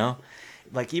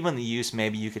 Like even the use,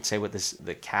 maybe you could say with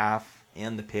the calf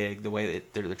and the pig, the way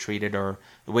that they're treated, or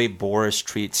the way Boris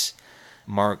treats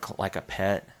Mark like a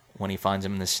pet when he finds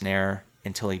him in the snare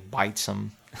until he bites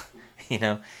him.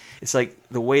 It's like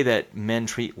the way that men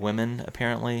treat women,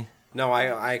 apparently. No,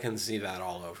 I can see that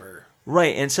all over.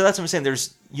 Right, and so that's what I'm saying.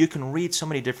 You can read so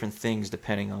many different things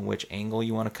depending on which angle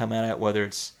you want to come at it, whether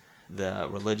it's the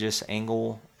religious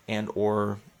angle and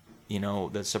or,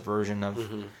 the subversion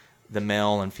of the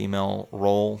male and female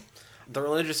role. The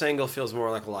religious angle feels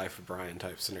more like a Life of Brian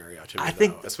type scenario to me, I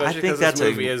especially think because that's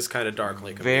this movie is kind of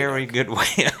darkly comedic. Very good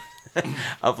way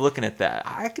of looking at that.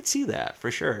 I could see that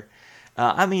for sure.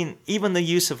 I mean, even the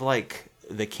use of like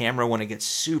the camera when it gets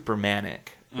super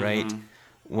manic, right?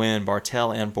 When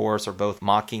Bartel and Boris are both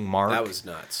mocking Mark. That was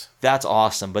nuts. That's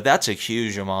awesome, but that's a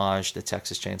huge homage to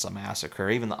Texas Chainsaw Massacre.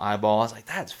 Even the eyeball, I was like,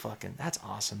 that's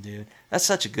awesome, dude. That's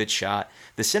such a good shot.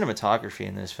 The cinematography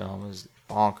in this film is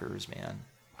bonkers, man.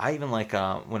 I even like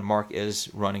when Mark is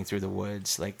running through the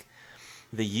woods, like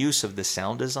the use of the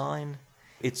sound design.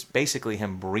 It's basically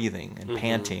him breathing and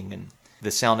panting, and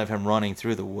the sound of him running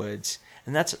through the woods,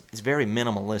 and it's very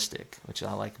minimalistic, which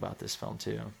I like about this film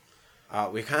too.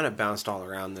 We kind of bounced all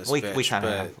around this, we kind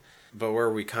of have. But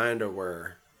where we kind of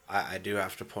were, I do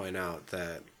have to point out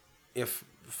that if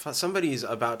somebody's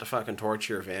about to fucking torch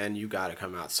your van, you got to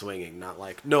come out swinging, not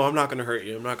like, no, I'm not going to hurt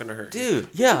you. I'm not going to hurt you. Dude,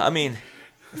 yeah, I mean,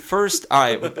 first, all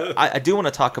right, I do want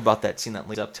to talk about that scene that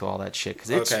leads up to all that shit, because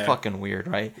it's fucking weird,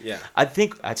 right? Yeah. I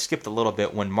think I skipped a little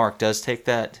bit when Mark does take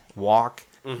that walk.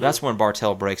 That's when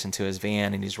Bartel breaks into his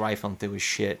van and he's rifling through his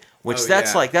shit, which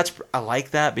I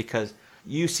like that because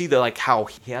you see how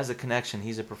he has a connection.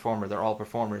 He's a performer. They're all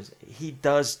performers. He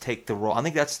does take the role. I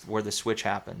think that's where the switch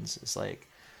happens. It's like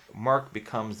Mark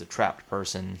becomes the trapped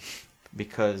person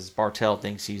because Bartel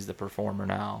thinks he's the performer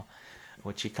now,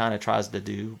 which he kind of tries to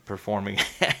do performing.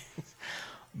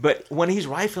 But when he's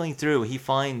rifling through, he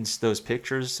finds those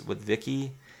pictures with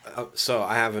Vicky. So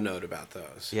I have a note about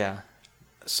those. Yeah.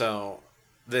 So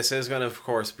this is going to, of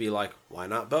course, be like, why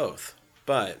not both?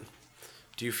 But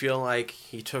do you feel like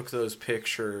he took those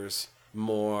pictures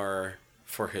more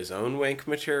for his own wank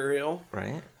material?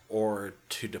 Right. Or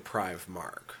to deprive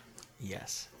Mark?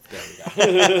 Yes. There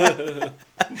we go.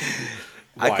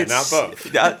 Why not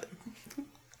both?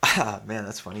 Man,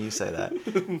 that's funny you say that.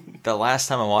 The last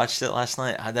time I watched it last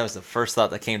night, that was the first thought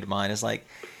that came to mind. It's like,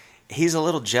 he's a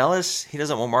little jealous. He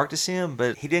doesn't want Mark to see him,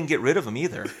 but he didn't get rid of him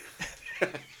either.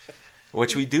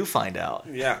 Which we do find out.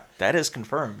 Yeah. That is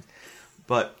confirmed.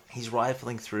 But he's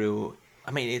rifling through.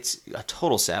 I mean, it's a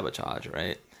total sabotage,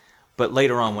 right? But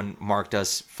later on, when Mark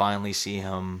does finally see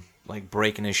him, like,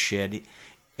 breaking his shit,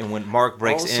 and when Mark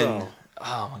breaks in...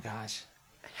 Oh, my gosh.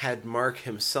 Had Mark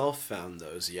himself found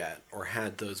those yet, or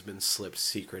had those been slipped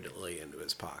secretly into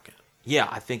his pocket? Yeah,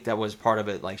 I think that was part of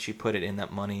it. Like, she put it in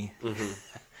that money.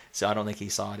 So I don't think he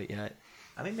saw it yet.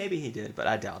 I mean, maybe he did, but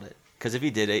I doubt it. Because if he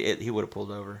did, he would have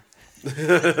pulled over. He'd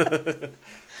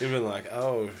been like,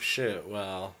 oh, shit,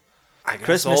 well, I guess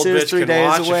Christmas old is bitch 3 can days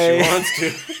watch away. if she wants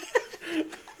to.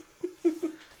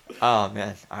 Oh,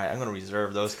 man. All right, I'm going to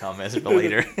reserve those comments for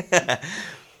later.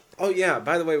 Oh, yeah,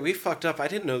 by the way, we fucked up. I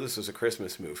didn't know this was a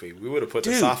Christmas movie. We would have put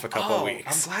this off a couple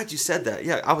weeks. I'm glad you said that.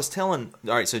 Yeah, I was telling...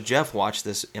 All right, so Jeff watched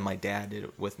this, and my dad did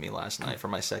it with me last night for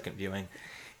my second viewing.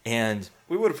 And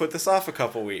we would have put this off a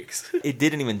couple weeks. It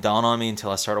didn't even dawn on me until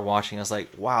I started watching. I was like,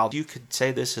 wow, you could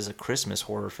say this is a Christmas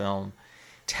horror film,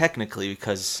 technically,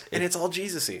 because... And it's all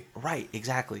Jesus-y. Right,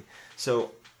 exactly.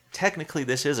 So technically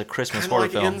this is a Christmas Kind of horror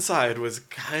like film. Inside was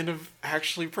kind of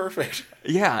actually perfect.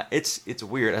 Yeah, it's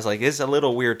weird. I was like, it's a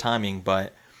little weird timing,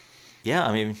 but yeah,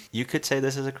 I mean, you could say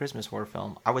this is a Christmas horror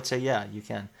film. I would say, yeah, you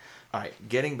can. All right,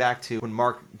 getting back to when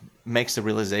Mark makes the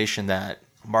realization that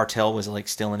Bartell was like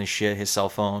stealing his shit, his cell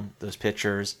phone, those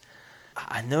pictures.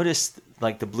 I noticed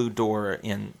like the blue door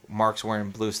and Mark's wearing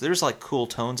blue, so there's like cool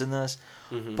tones in this.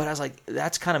 But I was like,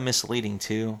 that's kind of misleading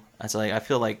too. I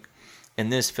feel like in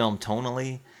this film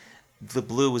tonally, the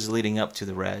blue was leading up to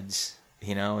the reds.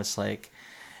 You know, it's like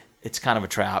it's kind of a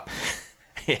trap.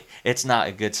 It's not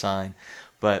a good sign.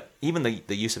 But even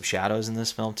the use of shadows in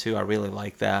this film too, I really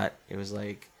like that. It was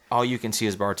like all you can see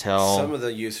is Bartell. Some of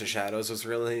the use of shadows was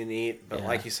really neat, but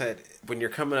like you said, when you're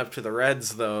coming up to the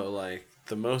reds though, like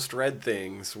the most red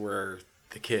things were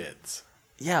the kids.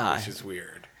 Yeah, which is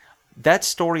weird. That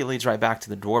story leads right back to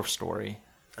the dwarf story.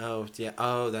 Oh yeah.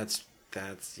 Oh, that's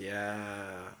yeah.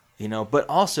 You know, but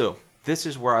also this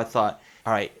is where I thought,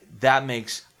 all right, that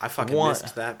makes I fucking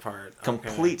missed that part.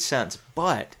 Complete sense,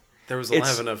 but there was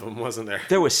 11 of them, wasn't there?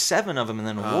 There was 7 of them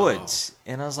in the woods,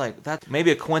 and I was like, that may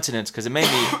be a coincidence because it made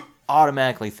me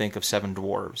automatically think of 7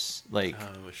 dwarves, like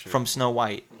from Snow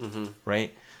White,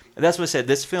 right? And that's what I said.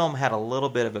 This film had a little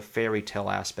bit of a fairy tale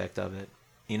aspect of it.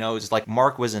 You know, it's like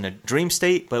Mark was in a dream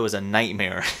state, but it was a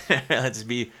nightmare. Let's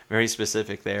be very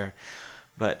specific there.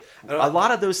 But a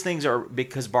lot of those things are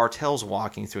because Bartell's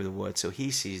walking through the woods, so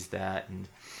he sees that and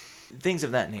things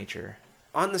of that nature.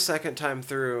 On the second time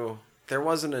through, there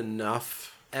wasn't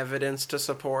enough evidence to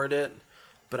support it,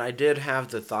 but I did have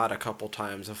the thought a couple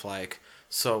times of like,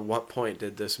 so at what point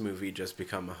did this movie just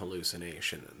become a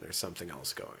hallucination and there's something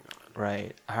else going on?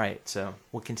 Right. All right. So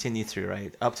we'll continue through,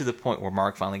 right? Up to the point where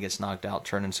Mark finally gets knocked out,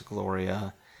 turned into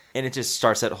Gloria, and it just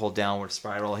starts that whole downward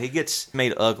spiral. He gets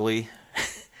made ugly.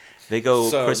 They go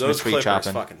Christmas tree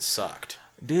chopping. Fucking sucked.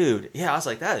 Dude, yeah, I was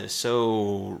like, that is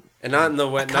so... And not in the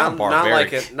way, not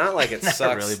like it Not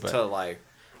sucks really, but... to like,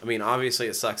 I mean, obviously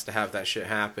it sucks to have that shit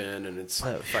happen and it's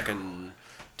fucking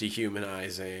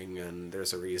dehumanizing and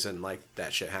there's a reason like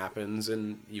that shit happens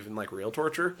and even like real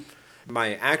torture.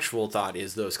 My actual thought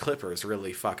is those clippers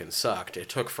really fucking sucked. It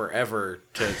took forever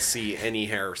to see any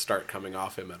hair start coming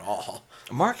off him at all.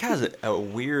 Mark has a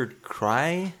weird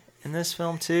cry in this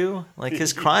film too. Like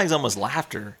his crying's almost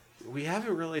laughter. We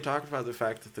haven't really talked about the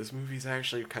fact that this movie's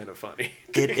actually kind of funny.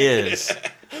 It is.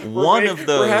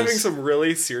 We're having some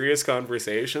really serious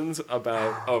conversations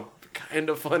about a kind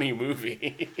of funny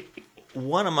movie.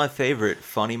 One of my favorite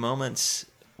funny moments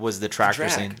was the tractor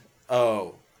scene.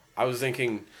 Oh, I was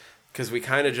thinking... Because we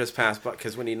kind of just passed,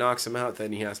 because when he knocks him out,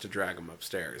 then he has to drag him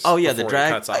upstairs. Oh yeah, the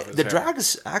drag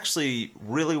is actually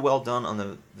really well done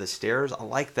on the stairs. I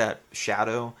like that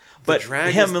shadow. But the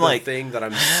drag is the thing that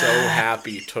I'm so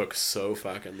happy took so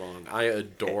fucking long. I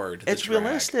adored the It's drag.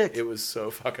 realistic. It was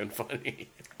so fucking funny.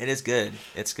 It is good.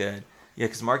 It's good. Yeah,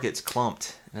 because Mark gets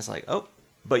clumped, and it's like, oh.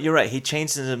 But you're right. He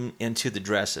changes him into the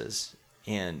dresses,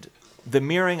 and the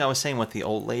mirroring I was saying with the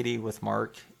old lady with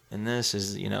Mark. And this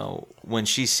is, you know, when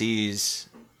she sees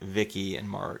Vicky and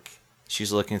Mark,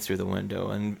 she's looking through the window.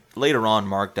 And later on,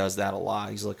 Mark does that a lot.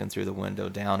 He's looking through the window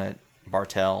down at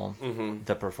Bartell,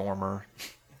 the performer.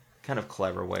 Kind of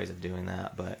clever ways of doing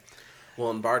that, but... Well,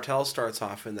 and Bartell starts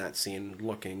off in that scene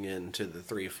looking into the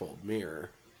threefold mirror.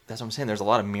 That's what I'm saying. There's a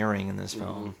lot of mirroring in this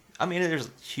film. I mean, there's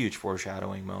huge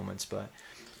foreshadowing moments, but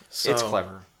it's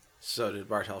clever. So did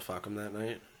Bartell fuck him that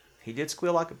night? He did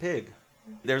squeal like a pig.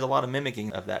 There's a lot of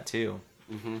mimicking of that too,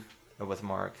 with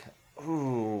Mark.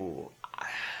 Ooh,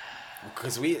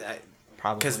 because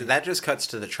probably that just cuts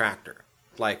to the tractor.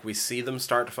 Like we see them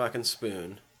start to fucking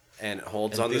spoon, and it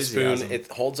holds on the spoon.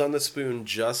 It holds on the spoon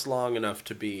just long enough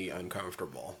to be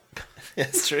uncomfortable.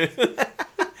 That's true.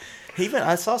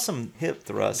 I saw some hip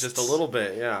thrusts, just a little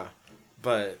bit, yeah,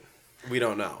 but we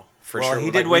don't know. For sure.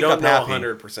 He did wake up happy.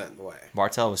 100% the way.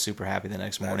 Bartell was super happy the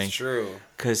next morning. That's true.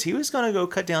 Because he was going to go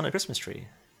cut down a Christmas tree,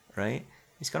 right?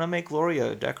 He's going to make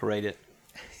Gloria decorate it.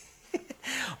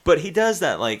 But he does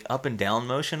that like up and down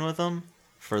motion with them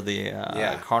for the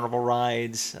carnival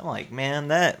rides. I'm like, man,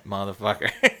 that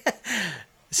motherfucker.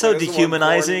 So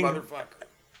dehumanizing.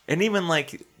 And even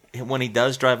like when he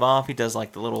does drive off, he does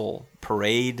like the little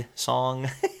parade song.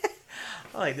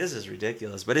 I'm like, this is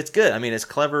ridiculous. But it's good. I mean, it's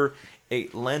clever.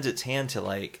 It lends its hand to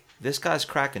like this guy's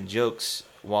cracking jokes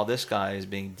while this guy is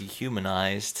being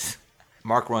dehumanized.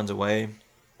 Mark runs away.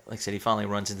 Like I said, he finally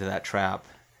runs into that trap.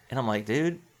 And I'm like,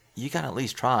 dude, you gotta at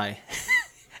least try.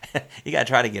 You gotta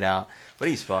try to get out. But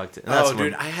he's fucked. And that's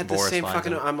dude, I had the same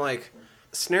fucking... I'm like,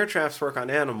 snare traps work on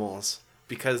animals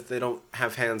because they don't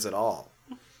have hands at all.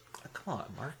 Come on,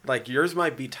 Mark. Like, yours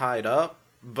might be tied up,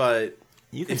 but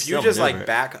You can If you still just maneuver like it.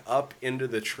 back up into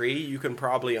the tree, you can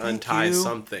probably untie you.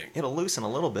 something. It'll loosen a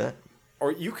little bit.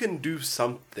 Or you can do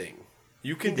something.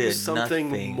 You can do did something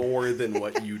nothing. more than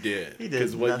what you did. He did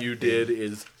Because what you nothing. did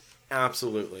is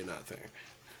absolutely nothing.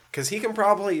 Because he can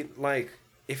probably, like,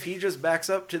 if he just backs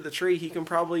up to the tree, he can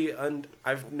probably...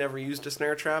 I've never used a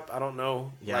snare trap. I don't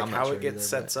know Yeah, like I'm not how sure it gets either,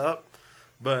 sets up.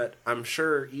 But I'm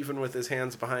sure even with his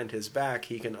hands behind his back,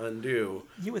 he can undo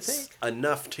You would think.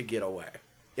 enough to get away.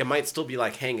 It might still be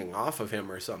like hanging off of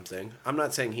him or something. I'm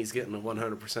not saying he's getting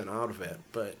 100% out of it,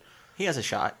 but He has a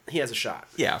shot. he has a shot.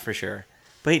 Yeah, for sure.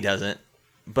 But he doesn't.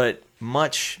 But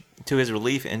much to his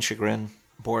relief and chagrin,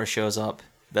 Boris shows up.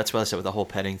 That's what I said with the whole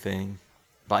petting thing.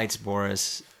 Bites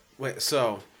Boris. Wait,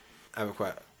 so I have a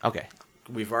question. Okay.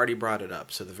 We've already brought it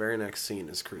up. So the very next scene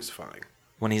is crucifying.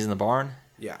 When he's in the barn?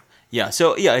 Yeah. Yeah,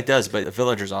 so yeah, it does, but the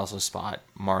villagers also spot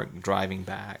Mark driving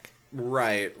back.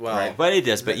 Right. Well, Right, but it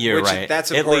does, but you're right.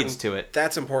 That's It important. leads to it.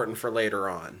 That's important for later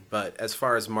on. But as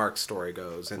far as Mark's story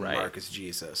goes, and Right. Mark is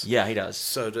Jesus. Yeah, he does.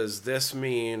 So does this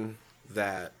mean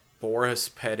that Boris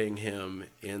petting him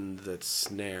in the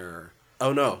snare?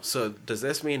 Oh no. So does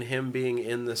this mean him being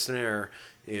in the snare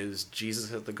is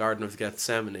Jesus at the Garden of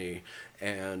Gethsemane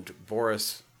and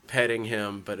Boris petting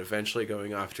him, but eventually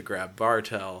going off to grab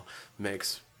Bartel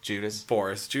makes Judas.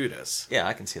 Boris Judas? Yeah,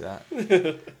 I can see that.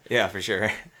 Yeah, for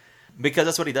sure. Because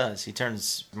that's what he does. He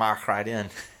turns Mark right in.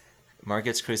 Mark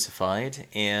gets crucified,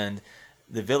 and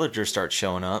the villagers start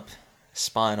showing up,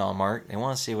 spying on Mark. They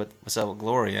want to see what's up with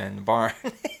Gloria in the barn.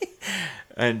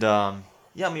 And,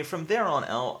 yeah, I mean, from there on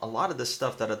out, a lot of the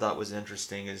stuff that I thought was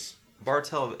interesting is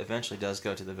Bartel eventually does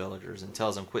go to the villagers and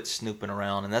tells them quit snooping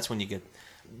around, and that's when you get...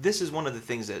 This is one of the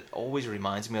things that always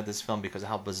reminds me of this film because of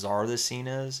how bizarre this scene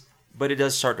is. But it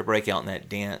does start to break out in that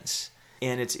dance.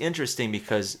 And it's interesting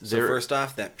because So first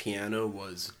off, that piano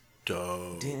was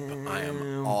dope. I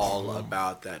am all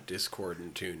about that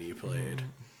discordant tune he played.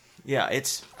 yeah,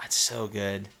 it's so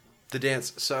good. The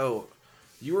dance. So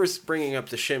you were bringing up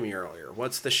the shimmy earlier.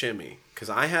 What's the shimmy? Because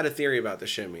I had a theory about the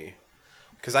shimmy.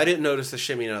 Because I didn't notice the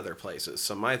shimmy in other places.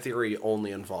 So my theory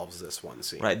only involves this one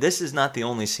scene. Right, this is not the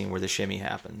only scene where the shimmy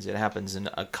happens. It happens in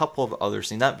a couple of other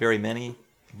scenes. Not very many,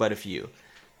 but a few.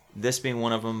 This being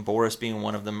one of them, Boris being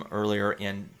one of them earlier,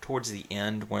 and towards the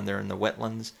end when they're in the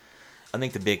wetlands, I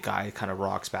think the big guy kind of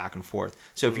rocks back and forth.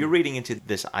 So if you're reading into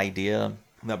this idea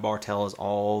that Bartel is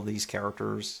all these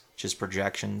characters, just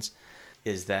projections,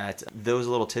 is that those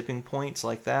little tipping points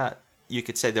like that, you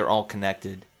could say they're all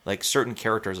connected. Like certain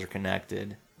characters are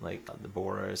connected, like the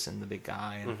Boris and the big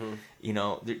guy. And, you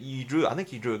know, I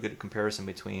think you drew a good comparison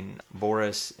between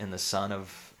Boris and the son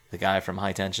of the guy from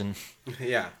High Tension.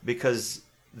 Yeah. Because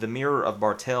the mirror of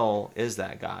Bartel is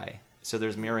that guy. So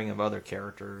there's mirroring of other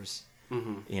characters,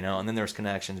 you know, and then there's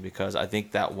connections because I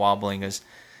think that wobbling is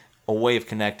a way of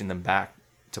connecting them back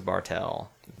to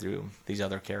Bartel through these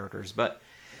other characters. But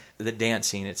the dance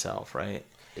scene itself, right?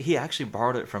 He actually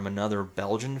borrowed it from another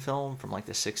Belgian film from like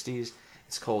the 60s.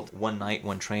 It's called One Night,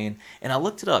 One Train. And I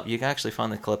looked it up. You can actually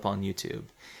find the clip on YouTube.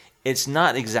 It's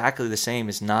not exactly the same.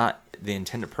 It's not the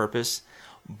intended purpose.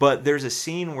 But there's a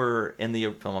scene where, in the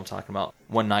film I'm talking about,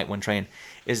 One Night, One Train,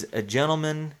 is a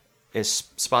gentleman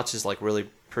spots this like really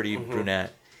pretty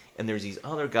brunette, and there's these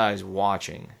other guys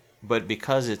watching. But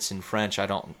because it's in French, I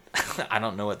don't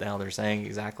know what the hell they're saying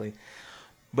exactly.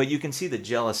 But you can see the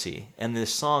jealousy, and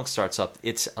this song starts up.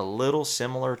 It's a little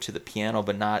similar to the piano,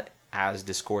 but not as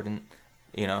discordant,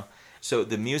 you know. So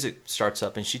the music starts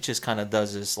up, and she just kind of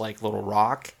does this like little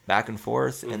rock back and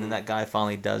forth, and then that guy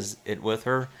finally does it with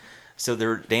her. So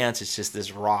their dance is just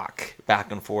this rock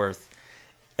back and forth.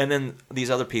 And then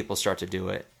these other people start to do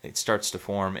it. It starts to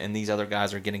form, and these other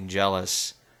guys are getting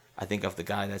jealous, I think, of the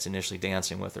guy that's initially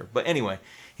dancing with her. But anyway,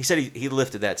 he said he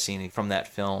lifted that scene from that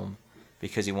film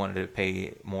because he wanted to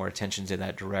pay more attention to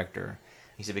that director.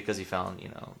 He said because he found, you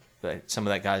know, that some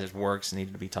of that guy's works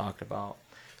needed to be talked about.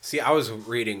 See, I was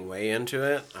reading way into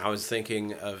it. I was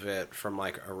thinking of it from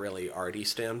like a really arty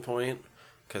standpoint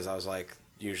because I was like,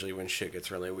 usually when shit gets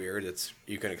really weird,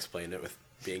 you can explain it with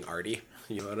being arty.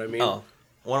 You know what I mean? Oh,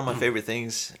 one of my favorite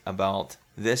things about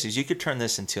this is you could turn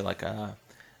this into like a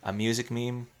music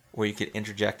meme where you could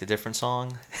interject a different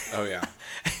song. Oh, yeah.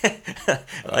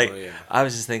 Like, Oh, yeah. I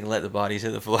was just thinking, let the bodies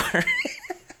hit the floor.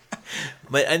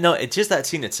 But I know it's just that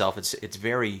scene itself. It's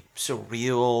very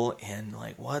surreal and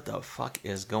like, what the fuck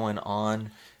is going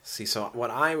on? See, so what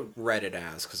I read it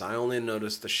as, because I only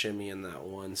noticed the shimmy in that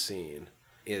one scene,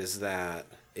 is that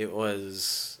it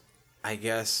was, I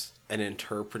guess, an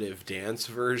interpretive dance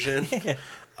version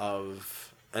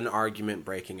of an argument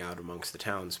breaking out amongst the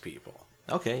townspeople.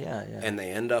 Okay, yeah. And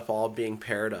they end up all being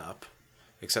paired up.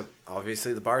 Except,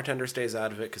 obviously, the bartender stays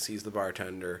out of it because he's the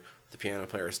bartender. The piano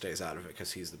player stays out of it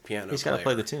because he's the piano player. He's got to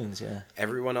play the tunes, yeah.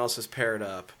 Everyone else is paired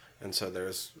up, and so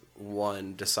there's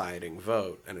one deciding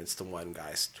vote, and it's the one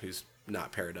guy who's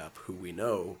not paired up who we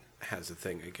know has a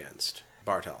thing against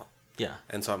Bartel. Yeah.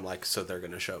 And so I'm like, so they're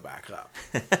going to show back up.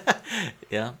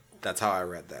 Yeah. That's how I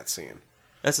read that scene.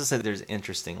 That's to say there's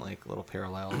interesting, like, little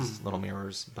parallels, little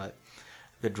mirrors, but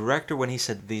the director, when he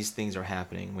said these things are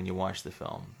happening when you watch the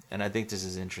film, and I think this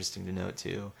is interesting to note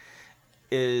too,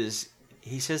 is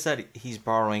he says that he's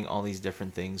borrowing all these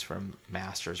different things from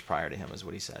masters prior to him, is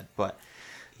what he said. But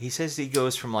he says he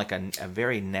goes from like a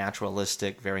very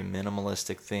naturalistic, very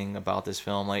minimalistic thing about this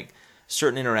film, like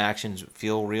certain interactions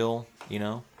feel real, you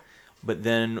know, but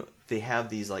then they have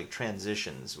these like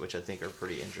transitions, which I think are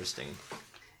pretty interesting.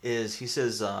 Is he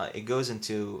says it goes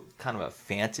into kind of a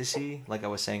fantasy, like I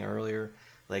was saying earlier.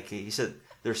 Like he said,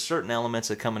 there's certain elements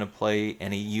that come into play,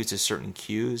 and he uses certain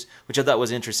cues, which I thought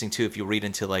was interesting too. If you read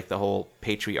into like the whole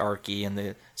patriarchy and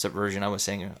the subversion I was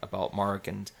saying about Mark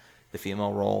and the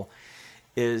female role,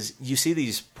 is you see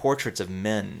these portraits of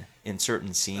men in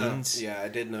certain scenes. Yeah, I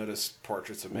did notice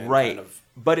portraits of men. Right, Kind of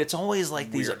but it's always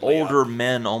like these older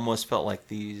men almost felt like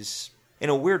these. In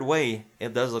a weird way,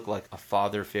 it does look like a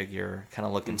father figure, kind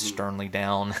of looking sternly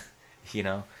down, you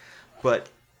know. But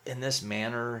in this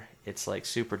manner, it's like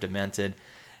super demented.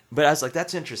 But I was like,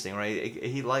 that's interesting, right?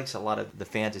 He likes a lot of the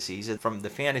fantasy. He said from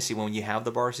the fantasy, when you have the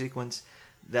bar sequence,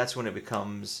 that's when it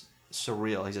becomes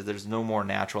surreal. He said there's no more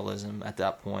naturalism at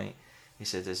that point. He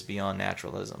said it's beyond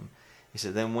naturalism. He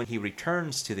said then when he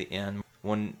returns to the inn,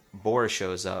 when Boris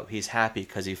shows up, he's happy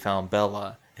because he found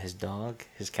Bella, his dog,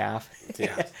 his calf.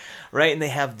 Yeah. Right? And they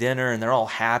have dinner and they're all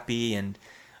happy, and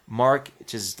Mark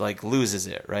just like loses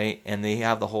it, right? And they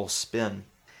have the whole spin.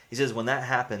 He says when that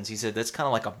happens, he said that's kind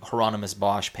of like a Hieronymus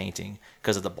Bosch painting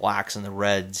because of the blacks and the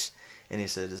reds. And he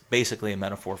said it's basically a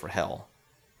metaphor for hell,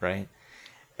 right?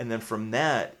 And then from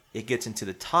that, it gets into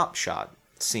the top shot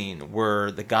scene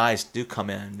where the guys do come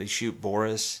in. They shoot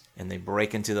Boris and they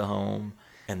break into the home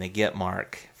and they get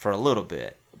Mark for a little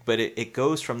bit. But it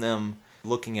goes from them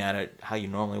looking at it how you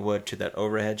normally would to that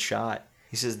overhead shot.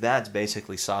 He says that's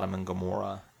basically Sodom and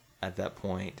Gomorrah at that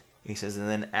point. He says, and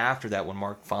then after that, when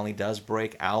Mark finally does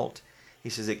break out, he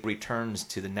says it returns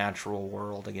to the natural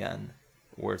world again,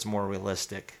 where it's more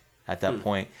realistic at that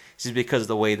point. He says because of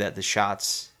the way that the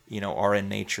shots, you know, are in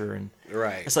nature. And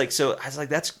right. It's like, so I was like,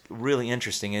 that's really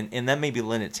interesting. And that maybe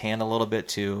lent its hand a little bit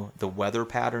to the weather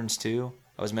patterns too.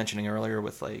 I was mentioning earlier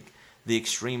with like the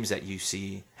extremes that you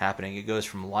see happening. It goes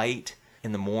from light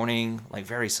in the morning, like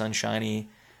very sunshiny,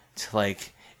 to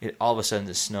like all of a sudden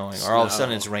it's snowing, or all of a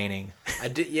sudden it's raining. I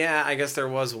guess there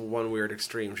was one weird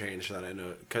extreme change that I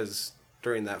know, because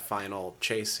during that final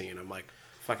chase scene, I'm like,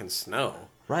 fucking snow.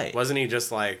 Right. Wasn't he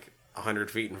just like 100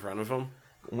 feet in front of him?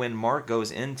 When Mark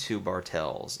goes into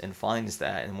Bartel's and finds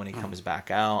that, and when he comes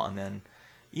back out, and then,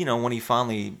 you know, when he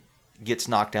finally gets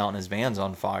knocked out and his van's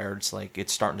on fire, it's like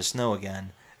it's starting to snow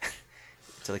again.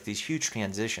 It's like these huge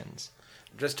transitions.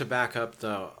 Just to back up,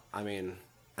 though, I mean,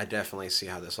 I definitely see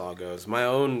how this all goes. My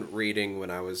own reading when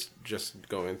I was just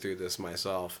going through this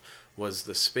myself was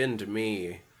the spin to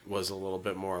me was a little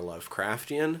bit more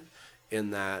Lovecraftian,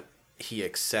 in that he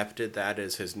accepted that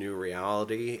as his new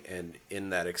reality, and in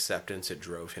that acceptance it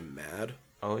drove him mad.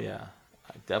 Oh yeah,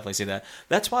 I definitely see that.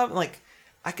 That's why I'm like,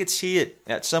 I could see it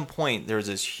at some point. There's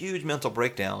this huge mental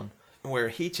breakdown where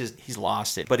he's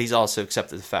lost it, but he's also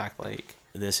accepted the fact like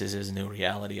this is his new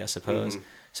reality, I suppose.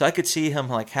 So I could see him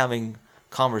like having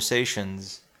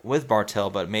conversations with Bartel,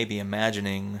 but maybe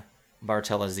imagining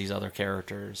Bartel as these other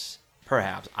characters.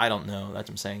 Perhaps. I don't know. That's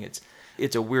what I'm saying.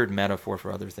 It's a weird metaphor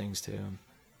for other things too.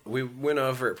 We went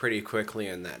over it pretty quickly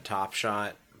in that top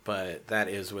shot, but that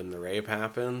is when the rape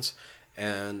happens.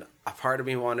 And a part of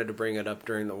me wanted to bring it up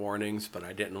during the warnings, but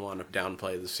I didn't want to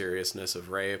downplay the seriousness of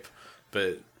rape.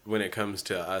 But when it comes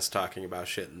to us talking about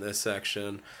shit in this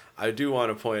section, I do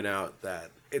want to point out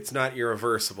that it's not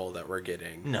irreversible that we're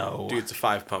getting. No. Dude's a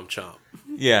 5-pump chump.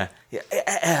 Yeah.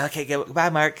 Okay, goodbye,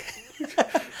 Mark.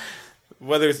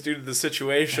 Whether it's due to the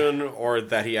situation or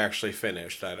that he actually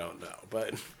finished, I don't know.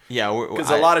 But yeah,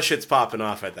 because a lot of shit's popping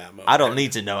off at that moment. I don't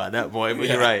need to know at that point, but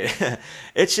you're right.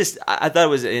 It's just, I thought it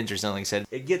was interesting. Like I said,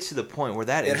 it gets to the point where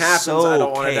that it is happens. so I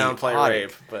don't want to chaotic. downplay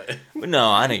rape, but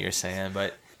No, I know what you're saying,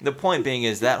 but the point being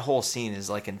is that whole scene is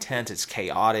like intense. It's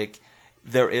chaotic.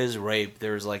 There is rape.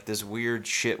 There's like this weird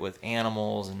shit with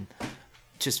animals and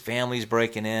just families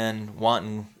breaking in,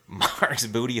 wanting Mark's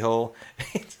booty hole.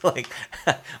 It's like,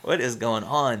 what is going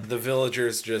on? the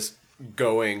villagers just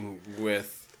going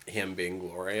with him being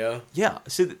Gloria. Yeah.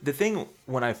 So the thing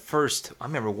when I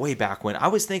remember way back when I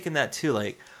was thinking that too,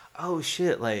 like, oh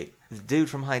shit, like the dude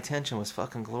from High Tension was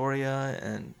fucking Gloria,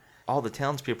 and all the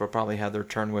townspeople probably had their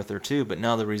turn with her too, but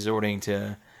now they're resorting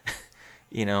to,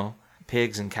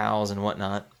 pigs and cows and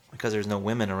whatnot because there's no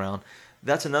women around.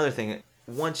 That's another thing.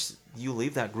 Once you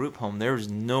leave that group home, there's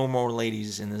no more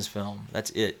ladies in this film. That's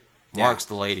it. Mark's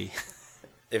the lady.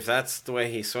 If that's the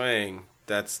way he's swaying,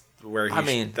 that's where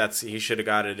he should have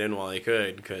got it in while he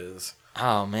could, because...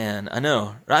 Oh, man, I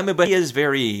know. I mean, but he is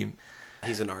very...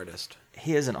 He's an artist.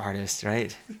 He is an artist,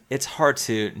 right? It's hard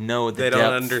to know the depth. They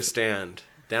don't understand.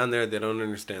 Down there, they don't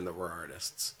understand that we're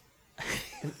artists.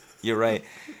 You're right.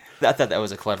 I thought that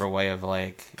was a clever way of,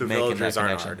 like, the making villagers that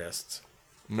connection. aren't artists.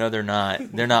 No, they're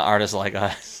not. They're not artists like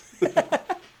us.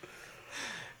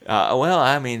 Well,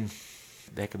 I mean,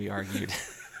 that could be argued.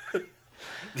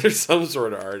 There's some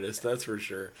sort of artist, that's for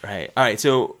sure. Right. All right,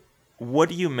 so what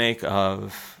do you make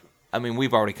of... I mean,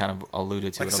 we've already kind of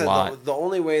alluded to it a lot. The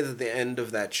only way that the end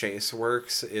of that chase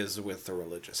works is with the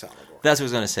religious allegory. That's what I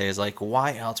was going to say, is like,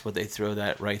 why else would they throw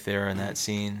that right there in that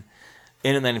scene?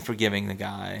 And then forgiving the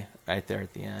guy right there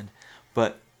at the end.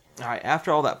 But, all right,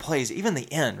 after all that plays, even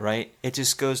the end, right? It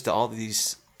just goes to all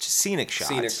these scenic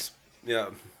shots. Yeah.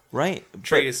 Right.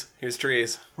 Trees. Here's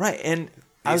trees. Right, and...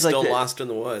 He's still lost in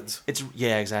the woods.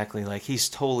 Yeah, exactly. Like,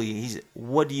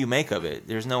 what do you make of it?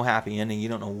 There's no happy ending. You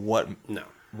don't know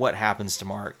what happens to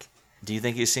Mark. Do you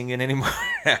think he's singing anymore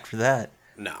after that?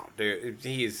 No, dude.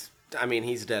 He's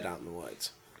dead out in the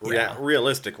woods. Yeah.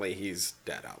 Realistically, he's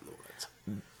dead out in the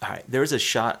woods. All right, there's a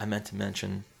shot I meant to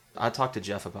mention. I talked to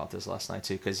Jeff about this last night,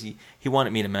 too, because he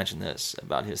wanted me to mention this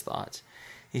about his thoughts.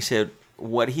 He said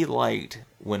what he liked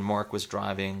when Mark was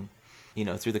driving...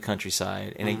 through the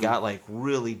countryside, and it got like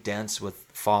really dense with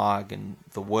fog and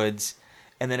the woods,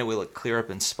 and then it would like clear up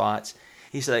in spots.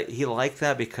 He said he liked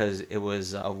that because it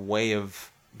was a way of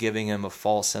giving him a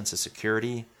false sense of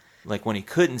security. Like when he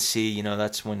couldn't see,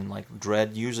 that's when like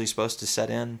dread usually supposed to set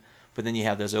in. But then you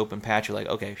have those open patch, you're like,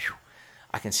 okay, phew,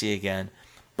 I can see again.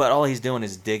 But all he's doing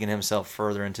is digging himself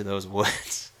further into those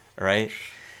woods, right?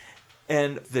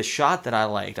 And the shot that I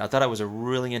liked, I thought it was a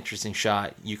really interesting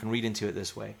shot. You can read into it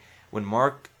this way. When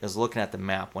Mark is looking at the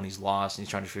map when he's lost and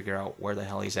he's trying to figure out where the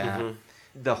hell he's at,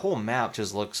 the whole map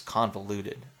just looks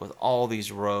convoluted with all these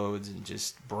roads and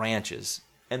just branches.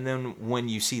 And then when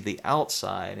you see the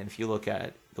outside, and if you look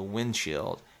at the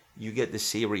windshield, you get to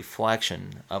see a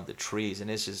reflection of the trees,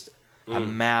 and it's just a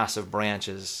mass of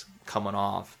branches coming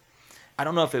off. I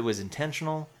don't know if it was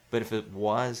intentional, but if it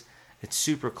was, it's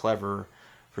super clever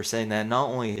for saying that not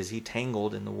only is he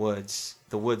tangled in the woods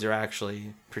are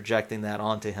actually projecting that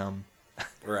onto him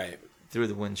right through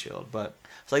the windshield. But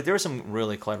it's like there are some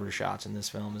really clever shots in this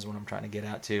film is what I'm trying to get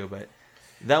at too. But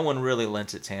that one really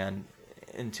lends its hand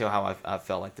into how I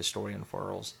felt like the story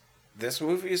unfurls. This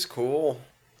movie is cool.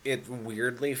 It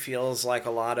weirdly feels like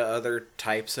a lot of other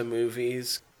types of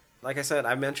movies. Like I said,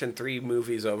 I mentioned 3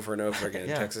 movies over and over again.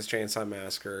 Yeah. Texas Chainsaw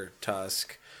Massacre,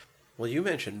 Tusk. Well, you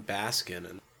mentioned Baskin,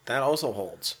 and that also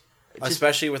holds.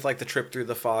 Especially with like the trip through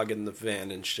the fog in the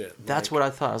van and shit. That's what I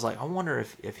thought. I was like, I wonder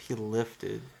if he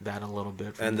lifted that a little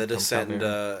bit. And the descent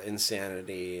into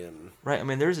insanity. And right. I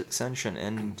mean, there's ascension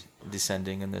and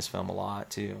descending in this film a lot,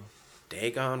 too.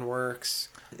 Dagon works.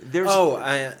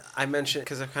 I mentioned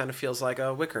because it kind of feels like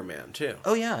a Wicker Man, too.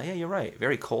 Oh, yeah. Yeah, you're right.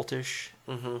 Very cultish.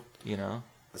 Mm-hmm.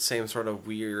 The same sort of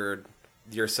weird,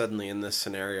 you're suddenly in this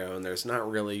scenario and there's not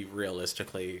really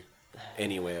realistically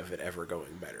any way of it ever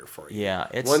going better for you. Yeah,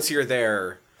 once you're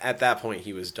there, at that point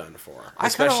he was done for.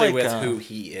 Especially with who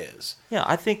he is. Yeah,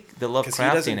 I think the Lovecraftian angle... Because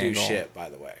he doesn't do shit, by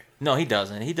the way. No, he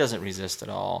doesn't. He doesn't resist at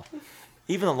all.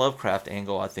 Even the Lovecraft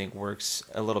angle, I think, works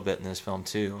a little bit in this film,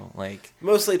 too. Like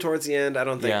mostly towards the end. I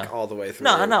don't think all the way through.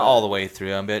 No, not all the way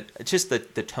through, but it's just the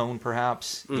tone,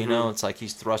 perhaps. It's like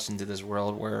he's thrust into this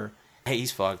world where, hey,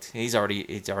 he's fucked. It's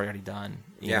already done.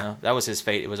 You know? That was his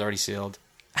fate. It was already sealed.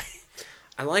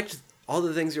 I liked all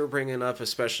the things you were bringing up,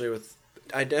 especially with...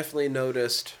 I definitely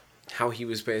noticed how he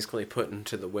was basically put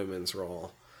into the women's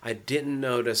role. I didn't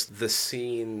notice the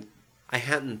scene... I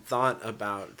hadn't thought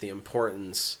about the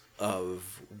importance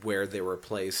of where they were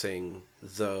placing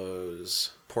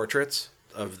those portraits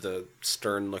of the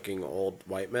stern-looking old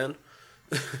white men.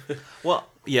 Well,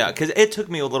 yeah, because it took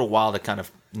me a little while to kind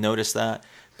of notice that.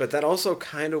 But that also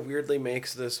kind of weirdly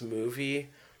makes this movie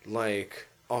like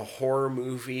a horror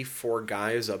movie for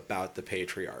guys about the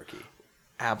patriarchy.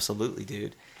 Absolutely,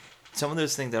 dude. Some of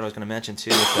those things that I was going to mention, too,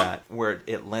 with that, where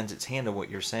it lends its hand to what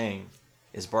you're saying,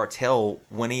 is Bartel,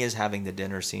 when he is having the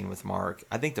dinner scene with Mark,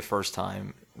 I think the first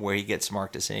time where he gets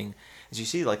Mark to sing, is you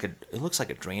see like it looks like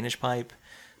a drainage pipe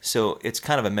So it's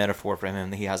kind of a metaphor for him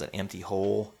that he has an empty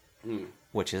hole,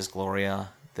 which is Gloria,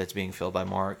 that's being filled by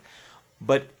Mark.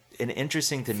 But an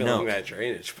interesting to Filling note. that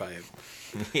drainage pipe.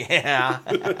 Yeah.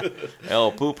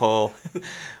 El poop hole.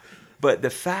 But the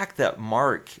fact that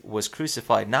Mark was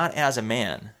crucified not as a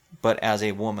man, but as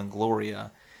a woman,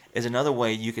 Gloria, is another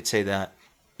way you could say that.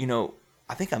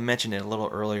 I think I mentioned it a little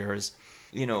earlier, is,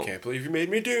 I can't believe you made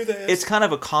me do this. it's kind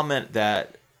of a comment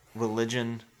that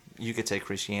religion, you could say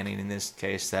Christianity in this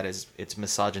case, it's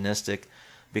misogynistic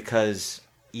because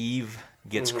Eve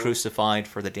gets crucified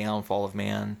for the downfall of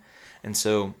man. And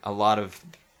so a lot of,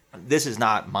 this is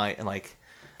not my,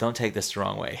 don't take this the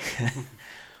wrong way.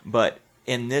 But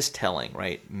in this telling,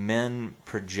 right, men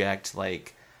project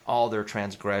all their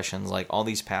transgressions, all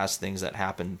these past things that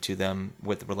happened to them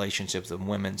with relationships with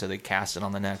women, so they cast it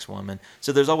on the next woman.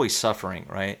 So there's always suffering,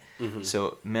 right?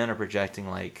 So men are projecting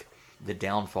the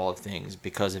downfall of things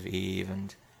because of Eve,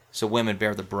 and so women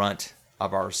bear the brunt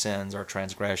of our sins, our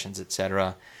transgressions,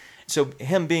 etc. So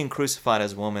him being crucified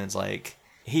as a woman is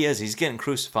he's getting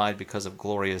crucified because of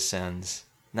Gloria's sins,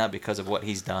 not because of what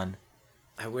he's done.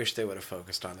 I wish they would have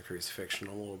focused on the crucifixion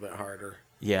a little bit harder.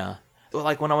 Yeah.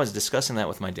 Well, when I was discussing that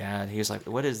with my dad, he was like,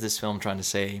 "What is this film trying to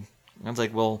say?" I was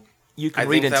like, "Well, you can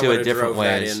read into it different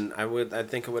ways." I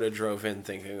think it would have drove in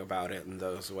thinking about it in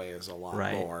those ways a lot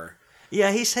more.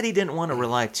 Yeah, he said he didn't want to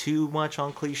rely too much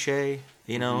on cliche.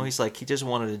 He's he just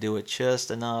wanted to do it just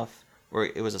enough where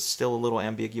it was still a little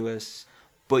ambiguous,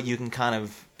 but you can kind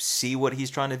of see what he's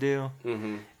trying to do.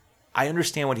 Mm-hmm. I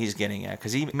understand what he's getting at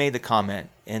because he made the comment,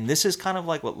 and this is kind of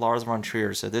like what Lars von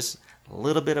Trier said. This a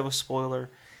little bit of a spoiler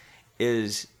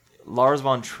is Lars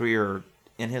von Trier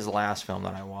in his last film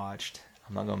that I watched.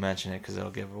 I'm not going to mention it because it'll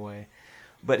give it away.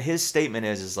 But his statement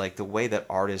is the way that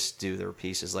artists do their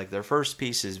pieces. Their first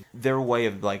piece is their way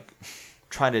of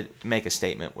trying to make a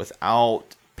statement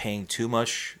without paying too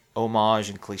much homage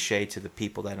and cliche to the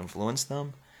people that influenced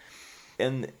them.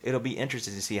 And it'll be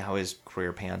interesting to see how his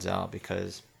career pans out,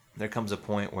 because there comes a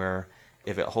point where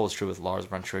if it holds true with Lars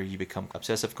von Trier, you become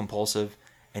obsessive compulsive,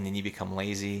 and then you become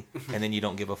lazy, and then you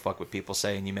don't give a fuck what people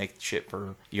say, and you make shit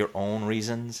for your own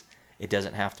reasons. It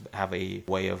doesn't have to have a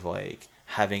way of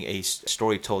having a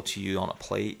story told to you on a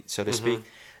plate, so to speak.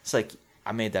 It's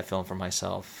I made that film for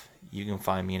myself. You can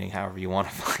find meaning however you want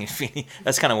to find meaning.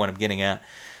 That's kind of what I'm getting at.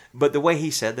 But the way he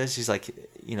said this, he's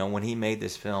when he made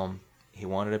this film, he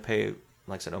wanted to pay,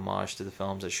 like I said, homage to the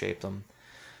films that shaped him.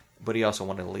 But he also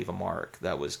wanted to leave a mark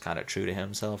that was kind of true to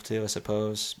himself too, I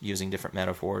suppose, using different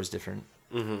metaphors, different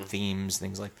themes,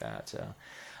 things like that. So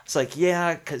it's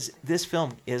yeah, because this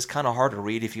film is kind of hard to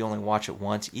read if you only watch it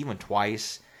once, even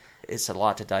twice. It's a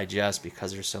lot to digest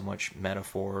because there's so much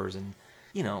metaphors, and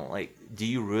do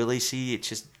you really see it's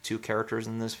just two characters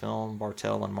in this film,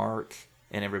 Bartel and Mark,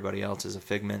 and everybody else is a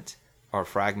figment or a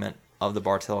fragment of the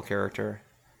Bartel character?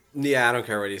 Yeah, I don't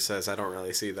care what he says. I don't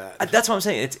really see that. That's what I'm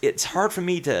saying. It's hard for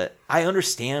me to... I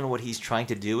understand what he's trying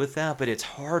to do with that, but it's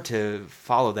hard to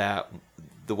follow that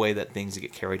the way that things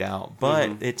get carried out. But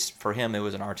it's for him, it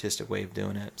was an artistic way of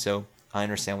doing it. So I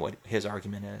understand what his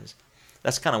argument is.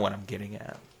 That's kind of what I'm getting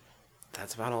at.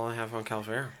 That's about all I have on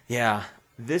Calvera. Yeah.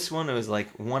 This one was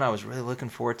one I was really looking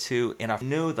forward to, and I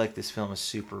knew this film is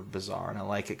super bizarre, and I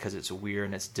like it because it's weird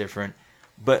and it's different.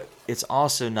 But it's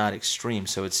also not extreme,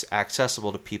 so it's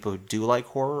accessible to people who do like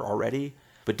horror already,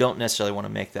 but don't necessarily want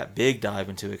to make that big dive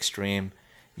into extreme.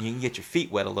 You can get your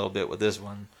feet wet a little bit with this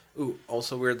one. Ooh,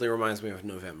 also weirdly reminds me of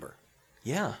November.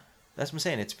 Yeah, that's what I'm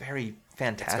saying. It's very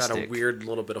fantastic. It's got a weird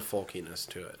little bit of folkiness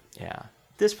to it. Yeah.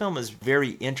 This film is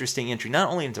very interesting entry, not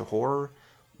only into horror,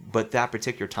 but that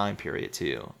particular time period,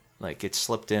 too. It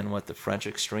slipped in with the French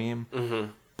extreme.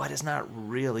 Mm-hmm. But it's not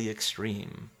really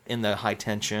extreme in the high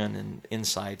tension and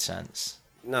inside sense.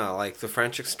 No, the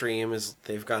French extreme is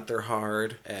they've got their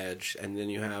hard edge, and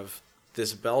then you have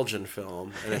this Belgian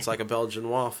film, and it's like a Belgian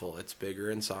waffle. It's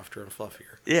bigger and softer and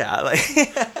fluffier. Yeah,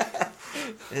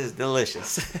 it's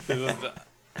delicious.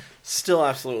 Still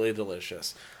absolutely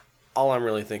delicious. All I'm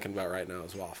really thinking about right now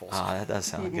is waffles. Oh, that does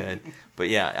sound good. But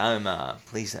yeah, I'm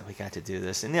pleased that we got to do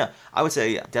this. And yeah, I would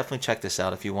say definitely check this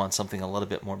out if you want something a little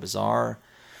bit more bizarre.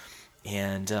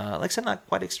 And like I said, not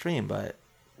quite extreme, but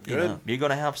you're going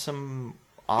to have some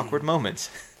awkward moments.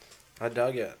 I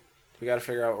dug it. We got to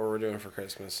figure out what we're doing for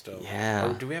Christmas still. Yeah.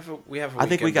 Or do we have a I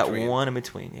think we got between? one in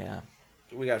between, yeah.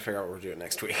 We got to figure out what we're doing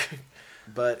next week.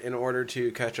 But in order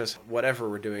to catch us, whatever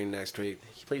we're doing next week,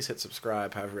 please hit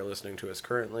subscribe, however you're listening to us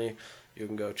currently. You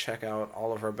can go check out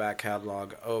all of our back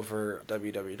catalog over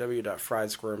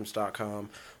www.friedsquirms.com.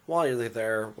 While you're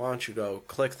there, why don't you go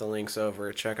click the links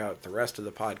over, check out the rest of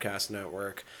the podcast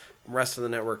network, Rest of the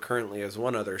Network currently has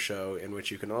one other show in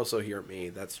which you can also hear me.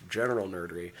 That's General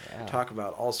Nerdery. Yeah. Talk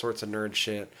about all sorts of nerd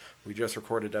shit. We just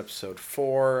recorded episode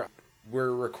 4.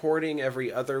 We're recording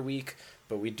every other week,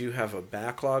 but we do have a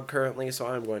backlog currently, so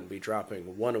I'm going to be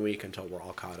dropping one a week until we're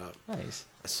all caught up. Nice.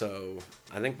 So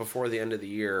I think before the end of the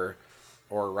year,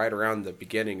 or right around the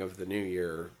beginning of the new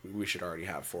year, we should already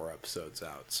have 4 episodes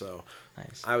out. So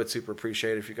Nice. I would super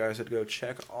appreciate it if you guys would go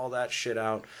check all that shit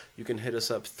out. You can hit us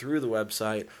up through the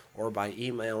website or by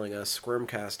emailing us,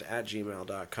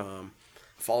 squirmcast@gmail.com.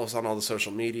 Follow us on all the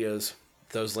social medias.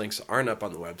 Those links aren't up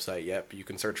on the website yet, but you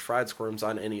can search Fried Squirms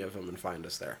on any of them and find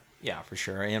us there. Yeah, for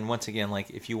sure. And once again, like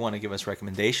if you want to give us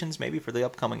recommendations, maybe for the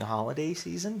upcoming holiday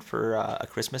season for a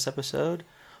Christmas episode,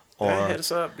 or Yeah, hit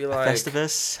us up. Be a like,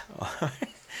 Festivus.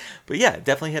 But yeah,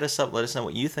 definitely hit us up. Let us know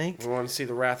what you think. we want to see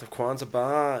the Wrath of Kwanzaa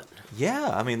bot. Yeah,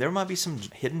 I mean, there might be some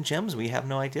hidden gems we have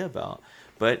no idea about.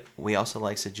 But we also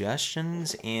like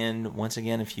suggestions. And once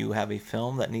again, if you have a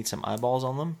film that needs some eyeballs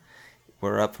on them,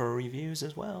 we're up for reviews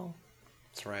as well.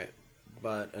 That's right.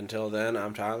 But until then,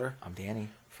 I'm Tyler. I'm Danny.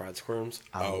 Fried Squirms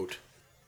Out. out.